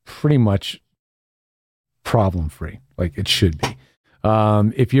pretty much problem-free, like it should be.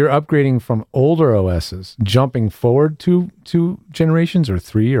 If you're upgrading from older OSs, jumping forward to 2 generations or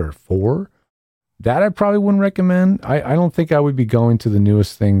 3 or 4, that I probably wouldn't recommend. I don't think I would be going to the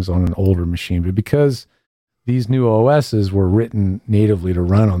newest things on an older machine, but because these new OSs were written natively to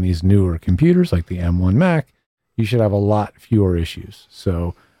run on these newer computers like the M1 Mac, you should have a lot fewer issues.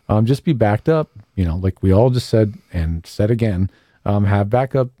 So just be backed up, like we all just said and said again, have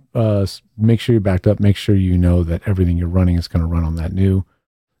backup, make sure you're backed up, make sure you know that everything you're running is going to run on that new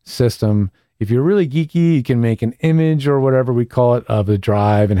system. If you're really geeky, you can make an image or whatever we call it of the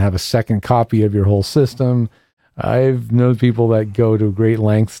drive and have a second copy of your whole system. I've known people that go to great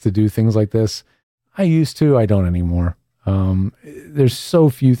lengths to do things like this. I used to, I don't anymore. There's so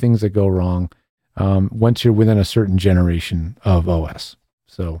few things that go wrong once you're within a certain generation of OS.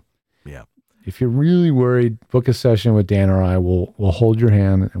 So if you're really worried, book a session with Dan or I. We'll hold your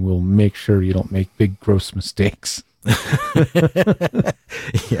hand and we'll make sure you don't make big, gross mistakes.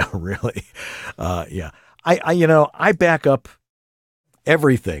 Yeah, really. I back up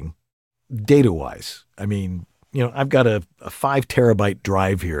everything data-wise. I mean, I've got a 5 terabyte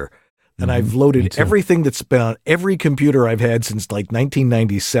drive here, and I've loaded everything that's been on every computer I've had since like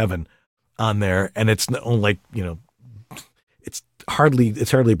 1997 on there, and it's like, it's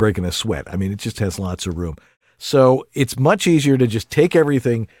hardly breaking a sweat. I mean, it just has lots of room. So it's much easier to just take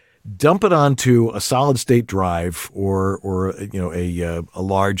everything, dump it onto a solid state drive or a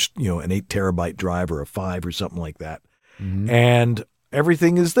large, an 8 terabyte drive or a 5 or something like that. And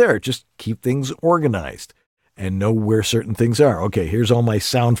everything is there. Just keep things organized. and know where certain things are. Okay, here's all my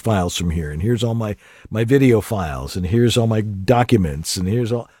sound files from here, and here's all my video files, and here's all my documents, and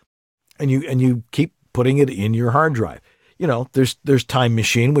here's all, and you keep putting it in your hard drive. There's Time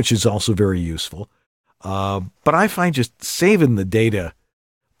Machine, which is also very useful. But I find just saving the data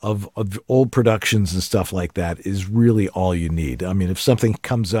of old productions and stuff like that is really all you need. I mean, if something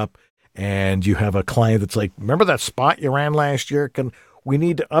comes up and you have a client that's like, remember that spot you ran last year? We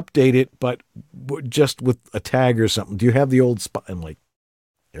need to update it, but just with a tag or something. Do you have the old spot? I'm like,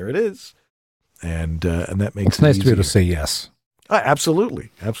 there it is. And that makes it's nice easier. to be able to say yes.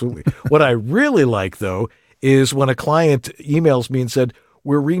 Absolutely. What I really like, though, is when a client emails me and said,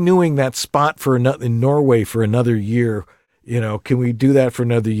 we're renewing that spot in Norway for another year. Can we do that for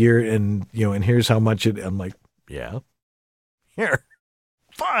another year? And, and here's how much I'm like, yeah, here,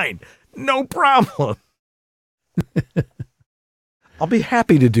 fine, no problem. I'll be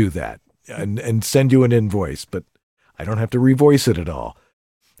happy to do that and send you an invoice, but I don't have to revoice it at all.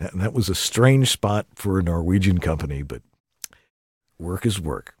 And that was a strange spot for a Norwegian company, but work is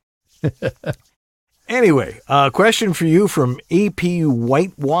work. Anyway, a question for you from AP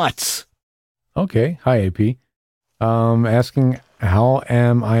White Watts. Okay. Hi, AP. Asking, how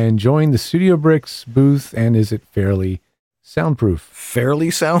am I enjoying the Studio Bricks booth, and is it fairly soundproof?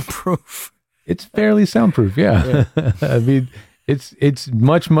 Fairly soundproof? It's fairly soundproof, yeah. I mean, it's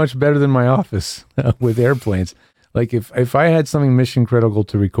much, much better than my office with airplanes. Like if I had something mission critical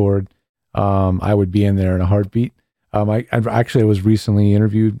to record, I would be in there in a heartbeat. I was recently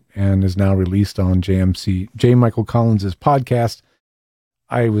interviewed and is now released on J. Michael Collins' podcast.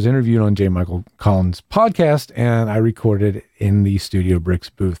 I was interviewed on J. Michael Collins' podcast, and I recorded it in the Studio Bricks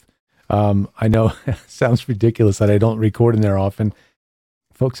booth. I know it sounds ridiculous that I don't record in there often.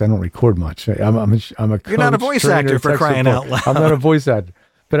 Folks, I don't record much. I'm a coach, You're not a voice actor, for crying out loud. I'm not a voice actor.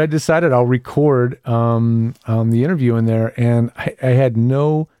 But I decided I'll record the interview in there, and I had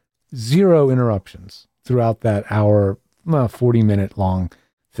zero interruptions throughout that hour, 40-minute long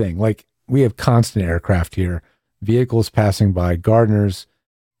thing. Like, we have constant aircraft here, vehicles passing by, gardeners.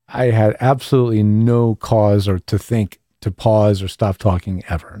 I had absolutely no cause or to think to pause or stop talking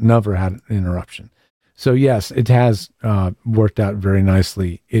ever. Never had an interruption. So yes, it has worked out very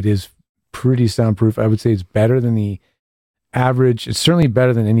nicely. It is pretty soundproof. I would say it's better than the average. It's certainly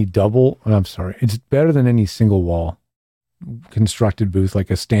better than any it's better than any single wall constructed booth,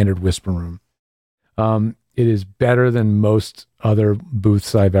 like a standard whisper room. It is better than most other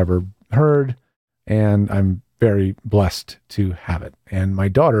booths I've ever heard, and I'm very blessed to have it. And my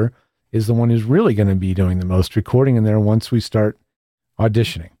daughter is the one who's really going to be doing the most recording in there once we start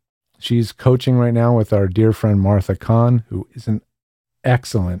auditioning. She's coaching right now with our dear friend Martha Kahn, who is an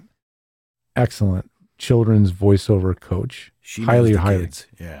excellent children's voiceover coach. She highly. Kids.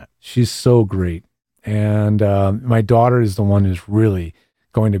 Yeah. She's so great. And my daughter is the one who's really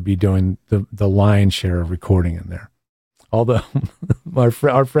going to be doing the lion's share of recording in there. Although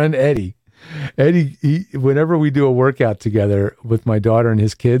our friend Eddie, whenever we do a workout together with my daughter and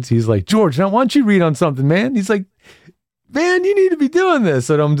his kids, he's like, George, now why don't you read on something, man? He's like, man, you need to be doing this.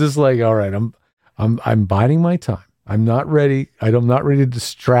 And I'm just like, all right, I'm biding my time. I'm not ready. I'm not ready to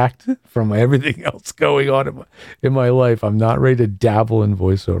distract from everything else going on in my life. I'm not ready to dabble in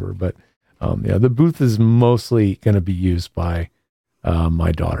voiceover. But the booth is mostly going to be used by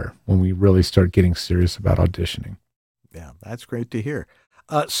my daughter when we really start getting serious about auditioning. Yeah, that's great to hear.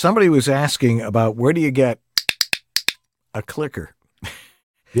 Somebody was asking about where do you get a clicker?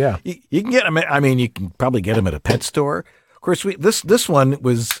 Yeah, you can get them. I mean, you can probably get them at a pet store. Of course, this one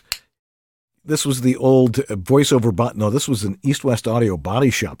was. This was the old voiceover button. No, this was an East West Audio Body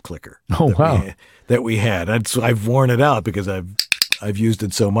Shop clicker. Oh, wow. That we had. I've worn it out because I've used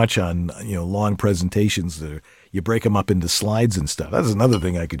it so much on long presentations that you break them up into slides and stuff. That's another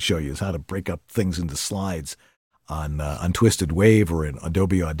thing I could show you is how to break up things into slides on Twisted Wave or in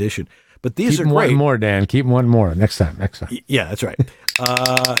Adobe Audition. But these are great. Keep wanting more, Dan. Keep wanting more. Next time. Yeah, that's right.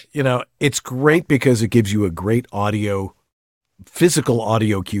 It's great because it gives you a great physical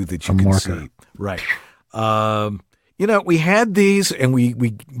audio cue that you can see. Right. We had these and we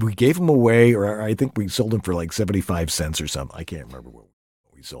gave them away, or I think we sold them for like 75 cents or something. I can't remember what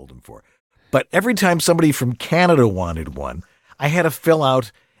we sold them for. But every time somebody from Canada wanted one, I had to fill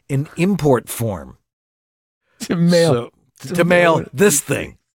out an import form to mail this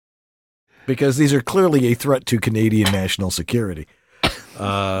thing, because these are clearly a threat to Canadian national security.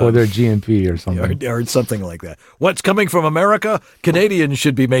 Or their GMP or something. Or something like that. What's coming from America? Canadians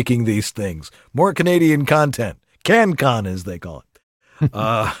should be making these things. More Canadian content. CanCon, as they call it.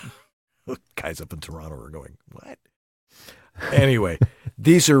 Guys up in Toronto are going, what? Anyway,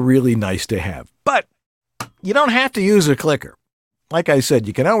 these are really nice to have. But you don't have to use a clicker. Like I said,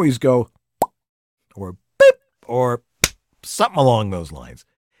 you can always go or beep or something along those lines.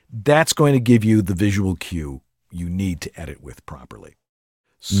 That's going to give you the visual cue you need to edit with properly.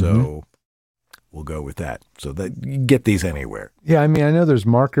 So we'll go with that. So that you can get these anywhere. Yeah, I mean, I know there's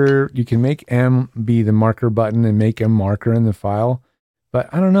marker. You can make M be the marker button and make M marker in the file. But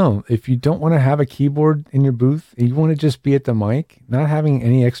I don't know, if you don't want to have a keyboard in your booth, you want to just be at the mic, not having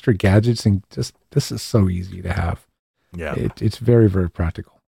any extra gadgets, and just, this is so easy to have. Yeah. It's very, very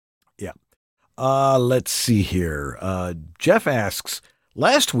practical. Yeah. Let's see here. Jeff asks,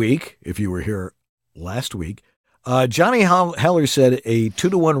 last week, if you were here last week, Johnny Heller said a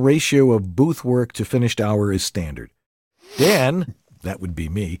 2-to-1 ratio of booth work to finished hour is standard. Dan, that would be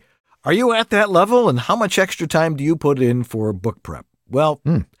me, are you at that level, and how much extra time do you put in for book prep? Well,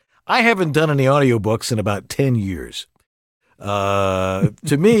 I haven't done any audiobooks in about 10 years. To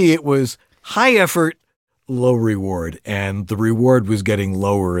me, it was high effort, low reward, and the reward was getting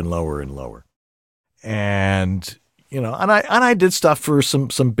lower and lower and lower. And, and I did stuff for some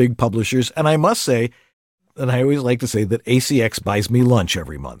big publishers, and I must say, and I always like to say that ACX buys me lunch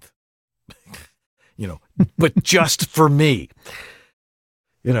every month, but just for me.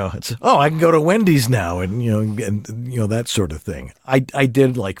 It's, I can go to Wendy's now and that sort of thing. I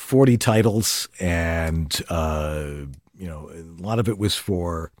did like 40 titles, and, a lot of it was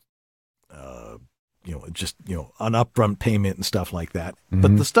for, just, an upfront payment and stuff like that.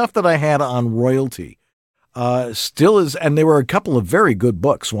 But the stuff that I had on royalty, still is, and there were a couple of very good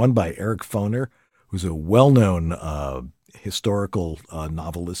books, one by Eric Foner, who's a well-known, historical,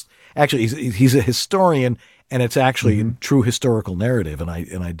 novelist. Actually, he's a historian, and it's actually a true historical narrative. And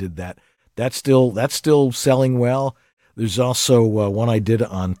I did that. That's still selling well. There's also one I did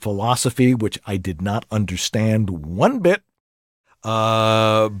on philosophy, which I did not understand one bit.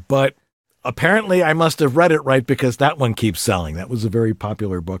 But apparently I must have read it right, because that one keeps selling. That was a very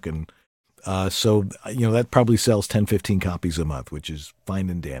popular book. And so that probably sells 10, 15 copies a month, which is fine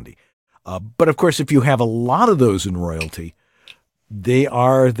and dandy. But of course, if you have a lot of those in royalty,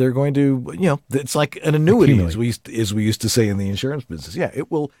 they're going to, it's like an annuity, as we used to say in the insurance business. Yeah,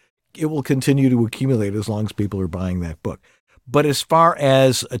 it will continue to accumulate as long as people are buying that book. But as far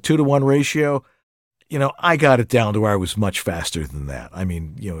as a 2-to-1 ratio, I got it down to where I was much faster than that. I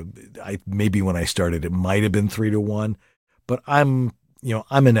mean, maybe when I started, it might have been 3-to-1, but I'm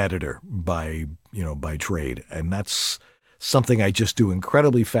an editor by trade, and that's something I just do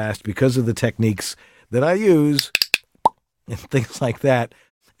incredibly fast because of the techniques that I use and things like that.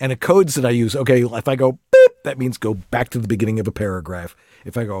 And the codes that I use, okay, if I go beep, that means go back to the beginning of a paragraph.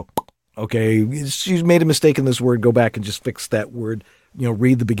 If I go, okay, she's made a mistake in this word, go back and just fix that word,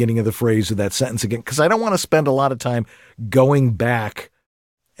 read the beginning of the phrase of that sentence again. Because I don't want to spend a lot of time going back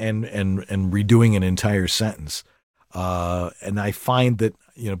and redoing an entire sentence. And I find that,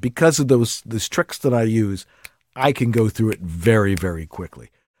 because of those tricks that I use, I can go through it very, very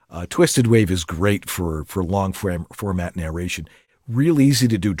quickly. Twisted Wave is great for long format narration. Real easy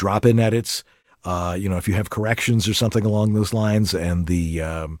to do drop-in edits. If you have corrections or something along those lines, and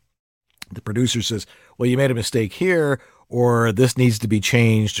the producer says, well, you made a mistake here, or this needs to be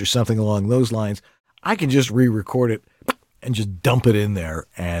changed, or something along those lines, I can just re-record it and just dump it in there,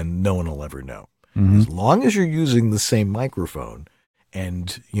 and no one will ever know. As long as you're using the same microphone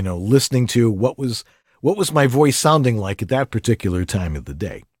and, listening to what was my voice sounding like at that particular time of the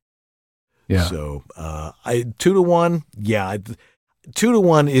day. Yeah. So, 2-to-1. Yeah.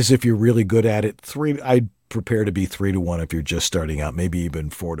 2-to-1 is if you're really good at it. I'd prepare to be 3-to-1 if you're just starting out, maybe even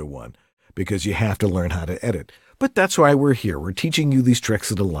 4-to-1, because you have to learn how to edit. But that's why we're here. We're teaching you these tricks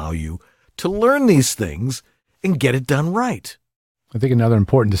that allow you to learn these things and get it done right. I think another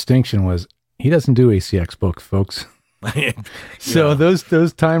important distinction was he doesn't do ACX books, folks. So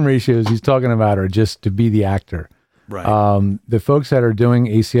those time ratios he's talking about are just to be the actor. Right. The folks that are doing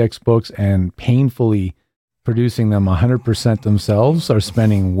ACX books and painfully producing them 100% themselves are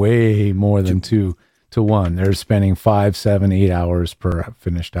spending way more than 2-to-1. They're spending 5, 7, 8 hours per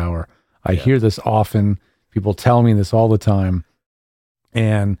finished hour. I hear this often. People tell me this all the time,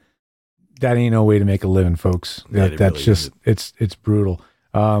 and that ain't no way to make a living, folks. That's really just it's brutal.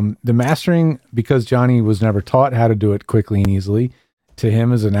 The mastering, because Johnny was never taught how to do it quickly and easily, to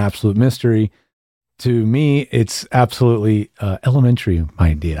him is an absolute mystery. To me, it's absolutely elementary, my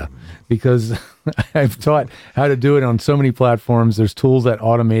idea, because I've taught how to do it on so many platforms. There's tools that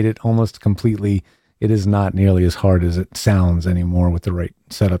automate it almost completely. It is not nearly as hard as it sounds anymore with the right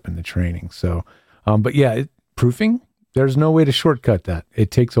setup and the training. So, but yeah, proofing, there's no way to shortcut that. It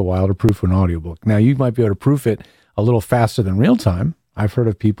takes a while to proof an audiobook. Now, you might be able to proof it a little faster than real time. I've heard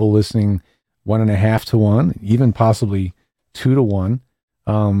of people listening 1.5 to 1, even possibly 2 to 1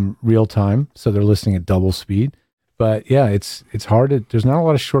 real time. So they're listening at double speed. But yeah, it's hard to, there's not a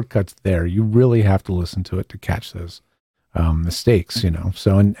lot of shortcuts there. You really have to listen to it to catch those mistakes,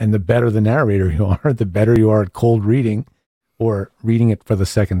 So, and the better the narrator you are, the better you are at cold reading or reading it for the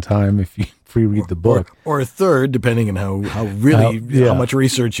second time if you pre-read the book. Or a third, depending on how much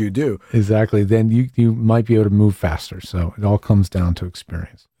research you do. Exactly. Then you might be able to move faster. So it all comes down to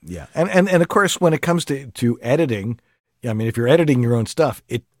experience. Yeah. And of course, when it comes to editing, I mean, if you're editing your own stuff,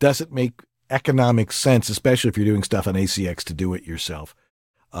 it doesn't make economic sense, especially if you're doing stuff on ACX, to do it yourself.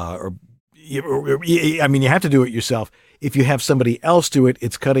 You have to do it yourself. If you have somebody else do it,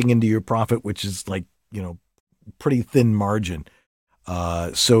 it's cutting into your profit, which is like, pretty thin margin.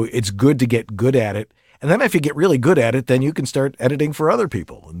 So it's good to get good at it. And then if you get really good at it, then you can start editing for other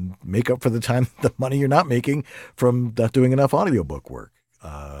people and make up for the money you're not making from not doing enough audiobook work.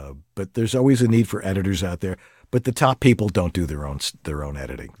 But there's always a need for editors out there. But the top people don't do their own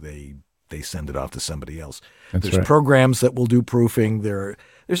editing. They send it off to somebody else. There's programs that will do proofing.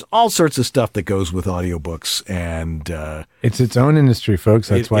 There's all sorts of stuff that goes with audiobooks, and it's its own industry, folks.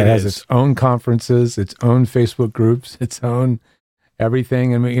 That's why it has its own conferences, its own Facebook groups, its own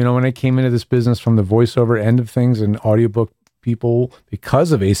everything. And when I came into this business from the voiceover end of things, and audiobook people,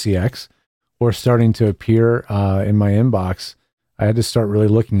 because of ACX, were starting to appear in my inbox, I had to start really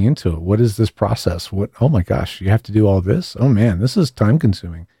looking into it. What is this process? Oh my gosh, you have to do all this? Oh man, this is time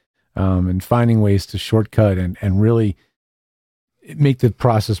consuming. And finding ways to shortcut and really make the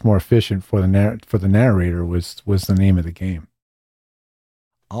process more efficient for the narrator was the name of the game.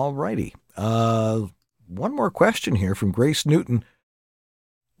 All righty. One more question here from Grace Newton.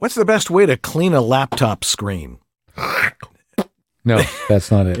 What's the best way to clean a laptop screen? No, that's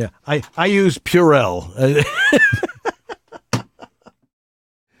not it. Yeah, I use Purell.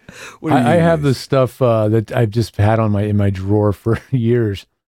 I have this stuff that I've just had in my drawer for years.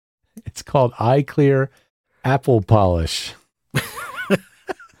 It's called iClear Apple Polish.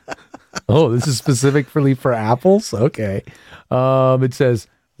 Oh, this is specifically for apples? Okay. It says,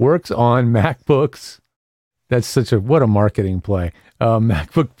 works on MacBooks. That's what a marketing play.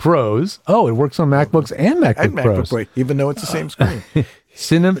 MacBook Pros. Oh, it works on MacBooks and MacBook Pros. Pro, even though it's the same screen.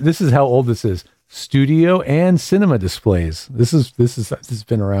 This is how old this is. Studio and cinema displays. This has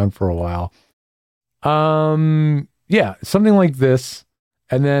been around for a while. Yeah, something like this.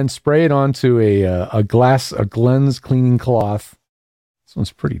 And then spray it onto a Glens cleaning cloth. This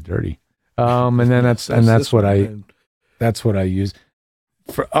one's pretty dirty. And then that's what I use.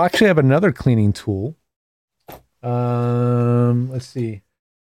 Actually, I have another cleaning tool. Let's see.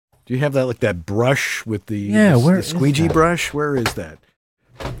 Do you have that brush with the squeegee brush? Where is that?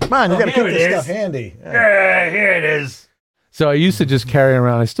 Come on, you got to keep this stuff handy. Yeah, here it is. So I used to just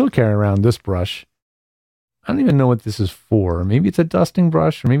I still carry around this brush. I don't even know what this is for. Maybe it's a dusting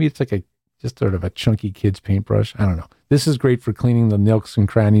brush, or maybe it's like just sort of a chunky kid's paintbrush. I don't know. This is great for cleaning the nooks and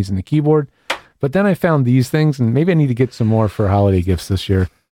crannies in the keyboard. But then I found these things, and maybe I need to get some more for holiday gifts this year.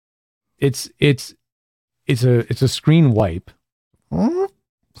 It's a screen wipe.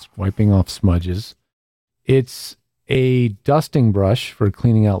 It's wiping off smudges. It's a dusting brush for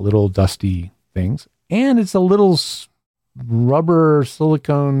cleaning out little dusty things, and it's a little rubber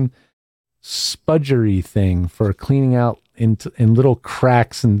silicone spudgery thing for cleaning out in little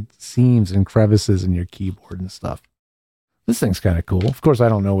cracks and seams and crevices in your keyboard and stuff. This thing's kind of cool. Of course, I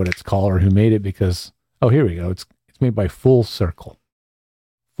don't know what it's called or who made it because, here we go. It's made by Full Circle.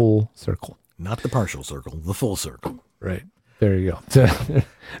 Full Circle. Not the partial circle, the full circle. Right. There you go. So,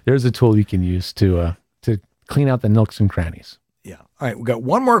 there's a tool you can use to clean out the nooks and crannies. Yeah. All right. We got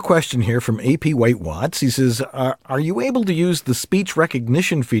one more question here from AP White Watts. He says, are you able to use the speech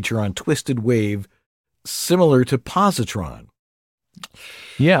recognition feature on Twisted Wave similar to Positron?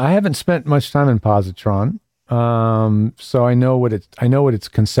 Yeah, I haven't spent much time in Positron. So I know what it's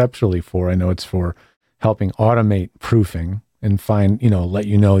conceptually for. I know it's for helping automate proofing and let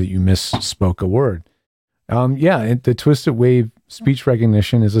you know that you misspoke a word. The Twisted Wave speech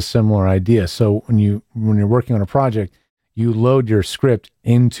recognition is a similar idea. So when you're working on a project, you load your script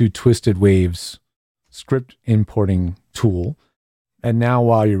into Twisted Wave's script importing tool. And now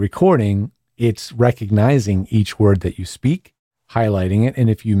while you're recording, it's recognizing each word that you speak, highlighting it. And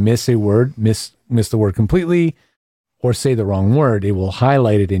if you miss a word, miss the word completely, or say the wrong word, it will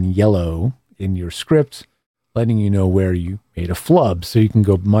highlight it in yellow in your script, letting you know where you made a flub. So you can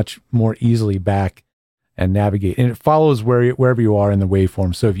go much more easily back and navigate. And it follows wherever you are in the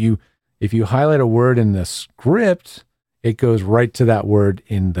waveform. So if you highlight a word in the script, it goes right to that word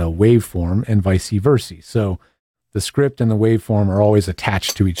in the waveform and vice versa. So the script and the waveform are always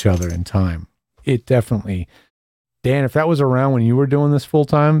attached to each other in time. it definitely, Dan, if that was around when you were doing this full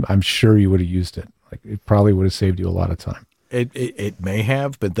time, I'm sure you would have used it. Like it probably would have saved you a lot of time. It may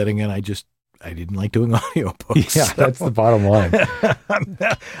have, but then again, I didn't like doing audiobooks. Yeah, that's the bottom line.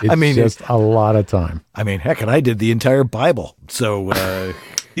 It's just a lot of time. I mean, heck, and I did the entire Bible. So,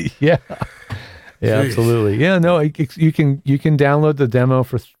 Yeah, absolutely. Yeah, no, you can download the demo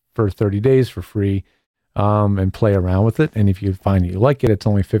for 30 days for free, and play around with it. And if you find that you like it, it's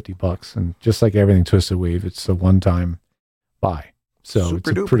only $50. And just like everything Twisted Wave, it's a one-time buy. So Super it's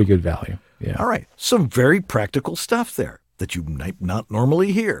a duper. pretty good value. Yeah. All right, some very practical stuff there that you might not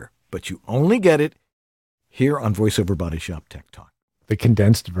normally hear, but you only get it here on VoiceOver Body Shop Tech Talk. The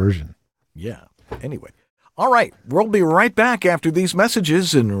condensed version. Yeah. Anyway. All right. We'll be right back after these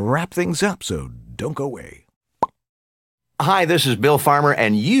messages and wrap things up, so don't go away. Hi, this is Bill Farmer,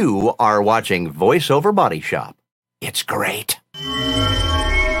 and you are watching VoiceOver Body Shop. It's great.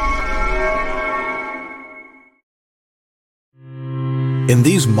 In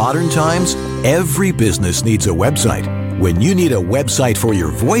these modern times, every business needs a website. When you need a website for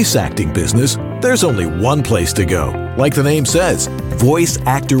your voice acting business, there's only one place to go. Like the name says,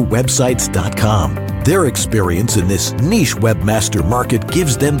 voiceactorwebsites.com. Their experience in this niche webmaster market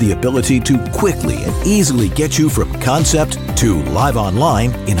gives them the ability to quickly and easily get you from concept to live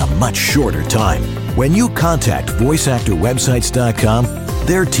online in a much shorter time. When you contact voiceactorwebsites.com,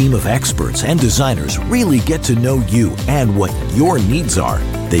 their team of experts and designers really get to know you and what your needs are.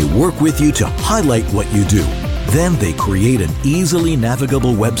 They work with you to highlight what you do. Then they create an easily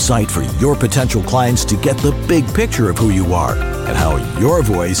navigable website for your potential clients to get the big picture of who you are and how your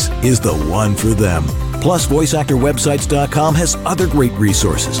voice is the one for them. Plus, VoiceActorWebsites.com has other great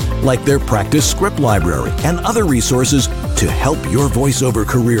resources, like their practice script library and other resources to help your voiceover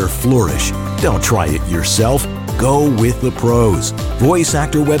career flourish. Don't try it yourself. Go with the pros.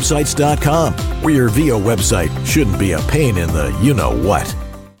 VoiceActorWebsites.com, where your VO website shouldn't be a pain in the you-know-what.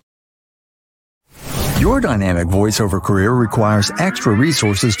 Your dynamic voiceover career requires extra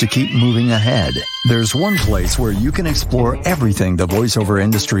resources to keep moving ahead. There's one place where you can explore everything the voiceover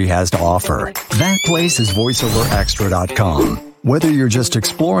industry has to offer. That place is voiceoverextra.com. Whether you're just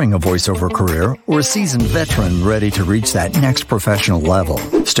exploring a voiceover career or a seasoned veteran ready to reach that next professional level,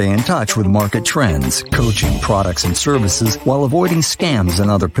 stay in touch with market trends, coaching, products, and services while avoiding scams and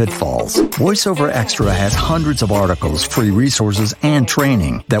other pitfalls. VoiceOver Extra has hundreds of articles, free resources, and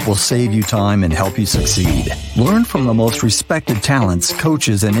training that will save you time and help you succeed. Learn from the most respected talents,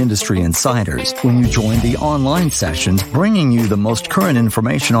 coaches, and industry insiders when you join the online sessions, bringing you the most current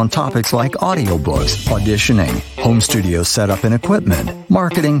information on topics like audiobooks, auditioning, home studio setup and equipment,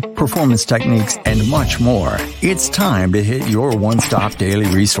 marketing, performance techniques, and much more. It's time to hit your one-stop daily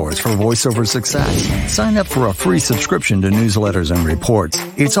resource for voiceover success. Sign up for a free subscription to newsletters and reports.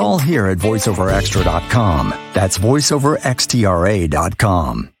 It's all here at voiceoverextra.com. That's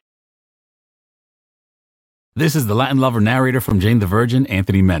voiceoverextra.com. This is the Latin lover narrator from Jane the Virgin,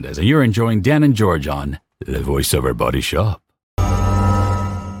 Anthony Mendez, and you're enjoying Dan and George on the VoiceOver Body Shop.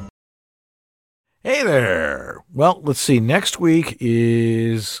 Hey there. Well, let's see. Next week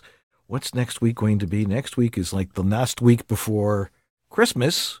is... What's next week going to be? Next week is like the last week before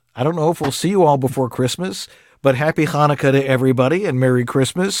Christmas. I don't know if we'll see you all before Christmas, but happy Hanukkah to everybody and Merry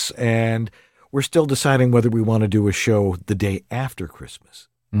Christmas. And we're still deciding whether we want to do a show the day after Christmas.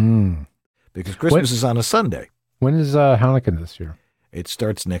 Because Christmas is on a Sunday. When is Hanukkah this year? It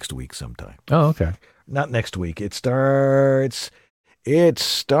starts next week sometime. Oh, okay. Not next week. It starts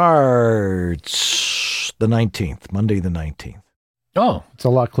the 19th, Monday the 19th. Oh, it's a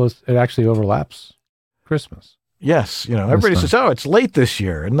lot close. It actually overlaps Christmas. Yes. You know, everybody says, oh, it's late this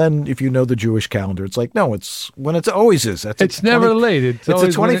year. And then if you know the Jewish calendar, it's like, no, it's when it always is. It's never late. It's the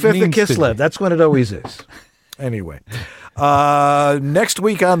always 25th of Kislev. That's when it always is. Anyway, next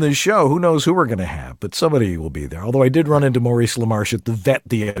week on the show, who knows who we're going to have, but somebody will be there. Although I did run into Maurice LaMarche at the vet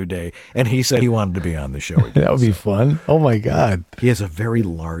the other day, and he said he wanted to be on the show again. That would be fun. Oh, my God. He has a very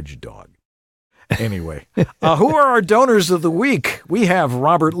large dog. Anyway, who are our donors of the week? We have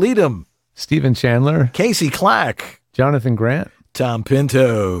Robert Leadham, Stephen Chandler, Casey Clack, Jonathan Grant, Tom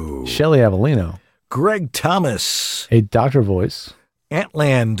Pinto, Shelley Avellino, Greg Thomas, A Dr. Voice,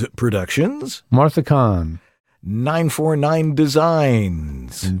 Antland Productions, Martha Kahn, 949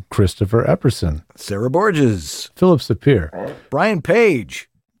 Designs, and Christopher Epperson, Sarah Borges, Philip Sapir, Brian Page,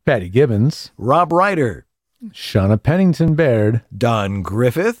 Patty Gibbons, Rob Ryder, Shauna Pennington Baird, Don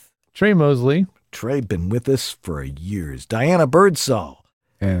Griffith, Trey Mosley, Trey been with us for years, Diana Birdsall,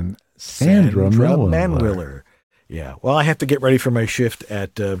 and Sandra Manwiller. Yeah. Well, I have to get ready for my shift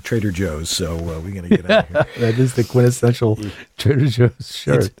at Trader Joe's, so we're gonna get out of here. That is the quintessential Trader Joe's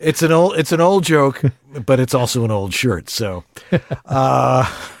shirt. It's an old joke, but it's also an old shirt. So,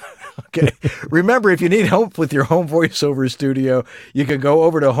 okay. Remember, if you need help with your home voiceover studio, you can go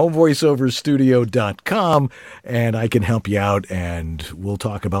over to homevoiceoverstudio.com and I can help you out, and we'll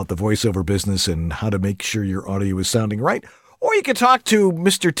talk about the voiceover business and how to make sure your audio is sounding right. Or you can talk to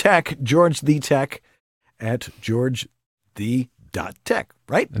Mr. Tech, George the Tech, at georgethe.tech,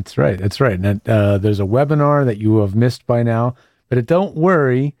 right? That's right. And there's a webinar that you have missed by now, but don't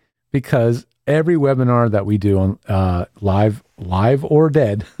worry, because every webinar that we do on live or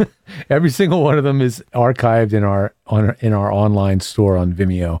dead, every single one of them is archived in our online store on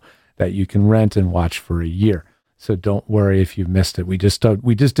Vimeo that you can rent and watch for a year. So don't worry if you've missed it. We just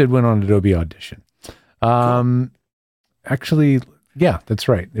did one on Adobe Audition. Cool. Actually, yeah, that's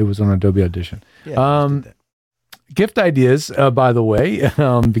right. It was on Adobe Audition. Yeah, gift ideas, by the way,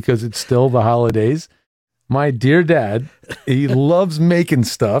 because it's still the holidays. My dear dad, he loves making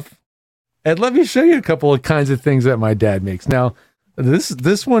stuff. And let me show you a couple of kinds of things that my dad makes. Now,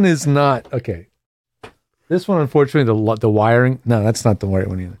 this one is not, okay. This one, unfortunately, the wiring, no, that's not the wiring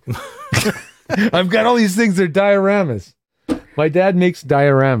one either. I've got all these things, they're dioramas. My dad makes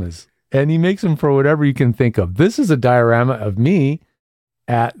dioramas, and he makes them for whatever you can think of. This is a diorama of me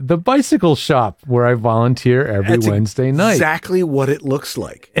at the bicycle shop where I volunteer every Wednesday night. Exactly what it looks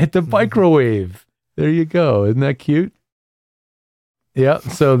like. At the microwave. There you go. Isn't that cute? Yeah.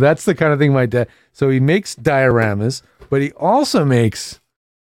 So that's the kind of thing my dad. So he makes dioramas, but he also makes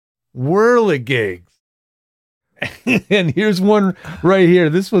whirligigs. And here's one right here.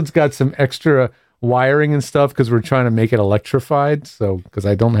 This one's got some extra wiring and stuff because we're trying to make it electrified. So because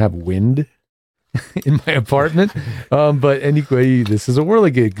I don't have wind in my apartment. But anyway, this is a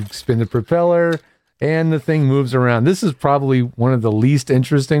whirligig. You spin the propeller and the thing moves around. This is probably one of the least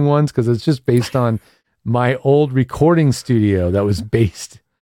interesting ones because it's just based on my old recording studio that was based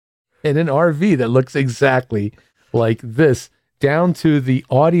in an RV that looks exactly like this, down to the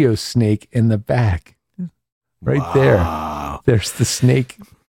audio snake in the back. Right there. There's the snake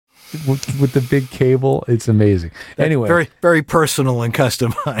with the big cable. It's amazing. Anyway, very, very personal and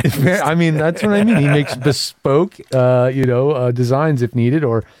customized. I mean, that's what I mean. He makes bespoke, designs if needed,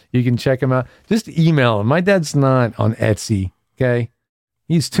 or you can check him out. Just email him. My dad's not on Etsy. Okay,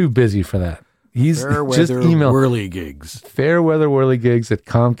 he's too busy for that. He's just email whirligigs. Fairweather whirligigs at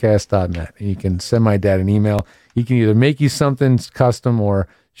Comcast.net. And you can send my dad an email. He can either make you something custom or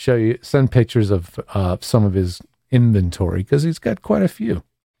send pictures of some of his inventory because he's got quite a few.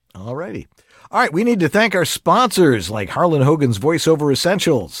 All righty. All right. We need to thank our sponsors like Harlan Hogan's VoiceOver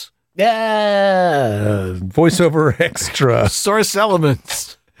Essentials. Yeah. VoiceOver Extra. Source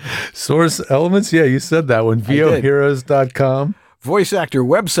Elements. Source Elements. Yeah, you said that one. VOHeroes.com.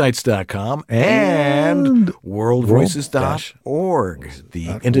 VoiceActorWebsites.com and WorldVoices.org,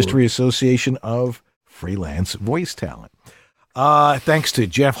 the Industry Association of Freelance Voice Talent. Thanks to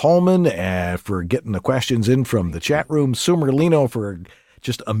Jeff Holman for getting the questions in from the chat room, Sue Merlino for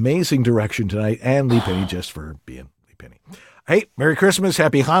just amazing direction tonight, and Lee Penny just for being Lee Penny. Hey, Merry Christmas,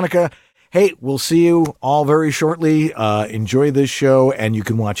 Happy Hanukkah. Hey, we'll see you all very shortly. Enjoy this show, and you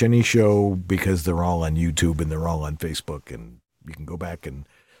can watch any show because they're all on YouTube and they're all on Facebook, and you can go back and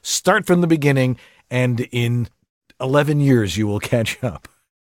start from the beginning, and in 11 years, you will catch up.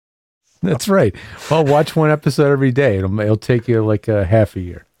 That's right. Well, watch one episode every day. It'll take you like a half a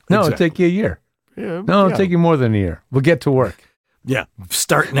year. No, It'll take you a year. Yeah, it'll take you more than a year. We'll get to work. Yeah,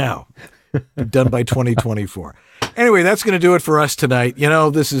 start now. Done by 2024. Anyway, that's going to do it for us tonight. You know,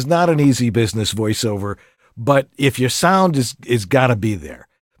 this is not an easy business, voiceover, but if your sound is got to be there.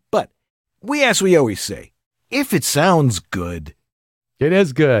 But as we always say, if it sounds good, it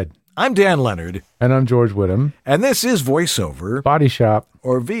is good. I'm Dan Leonard. And I'm George Whittam. And this is VoiceOver Body Shop,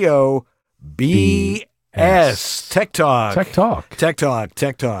 or VOBS. Tech Talk. Tech Talk. Tech Talk.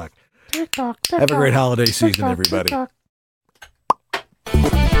 Tech Talk. Tech Talk. Have a great holiday season, everybody.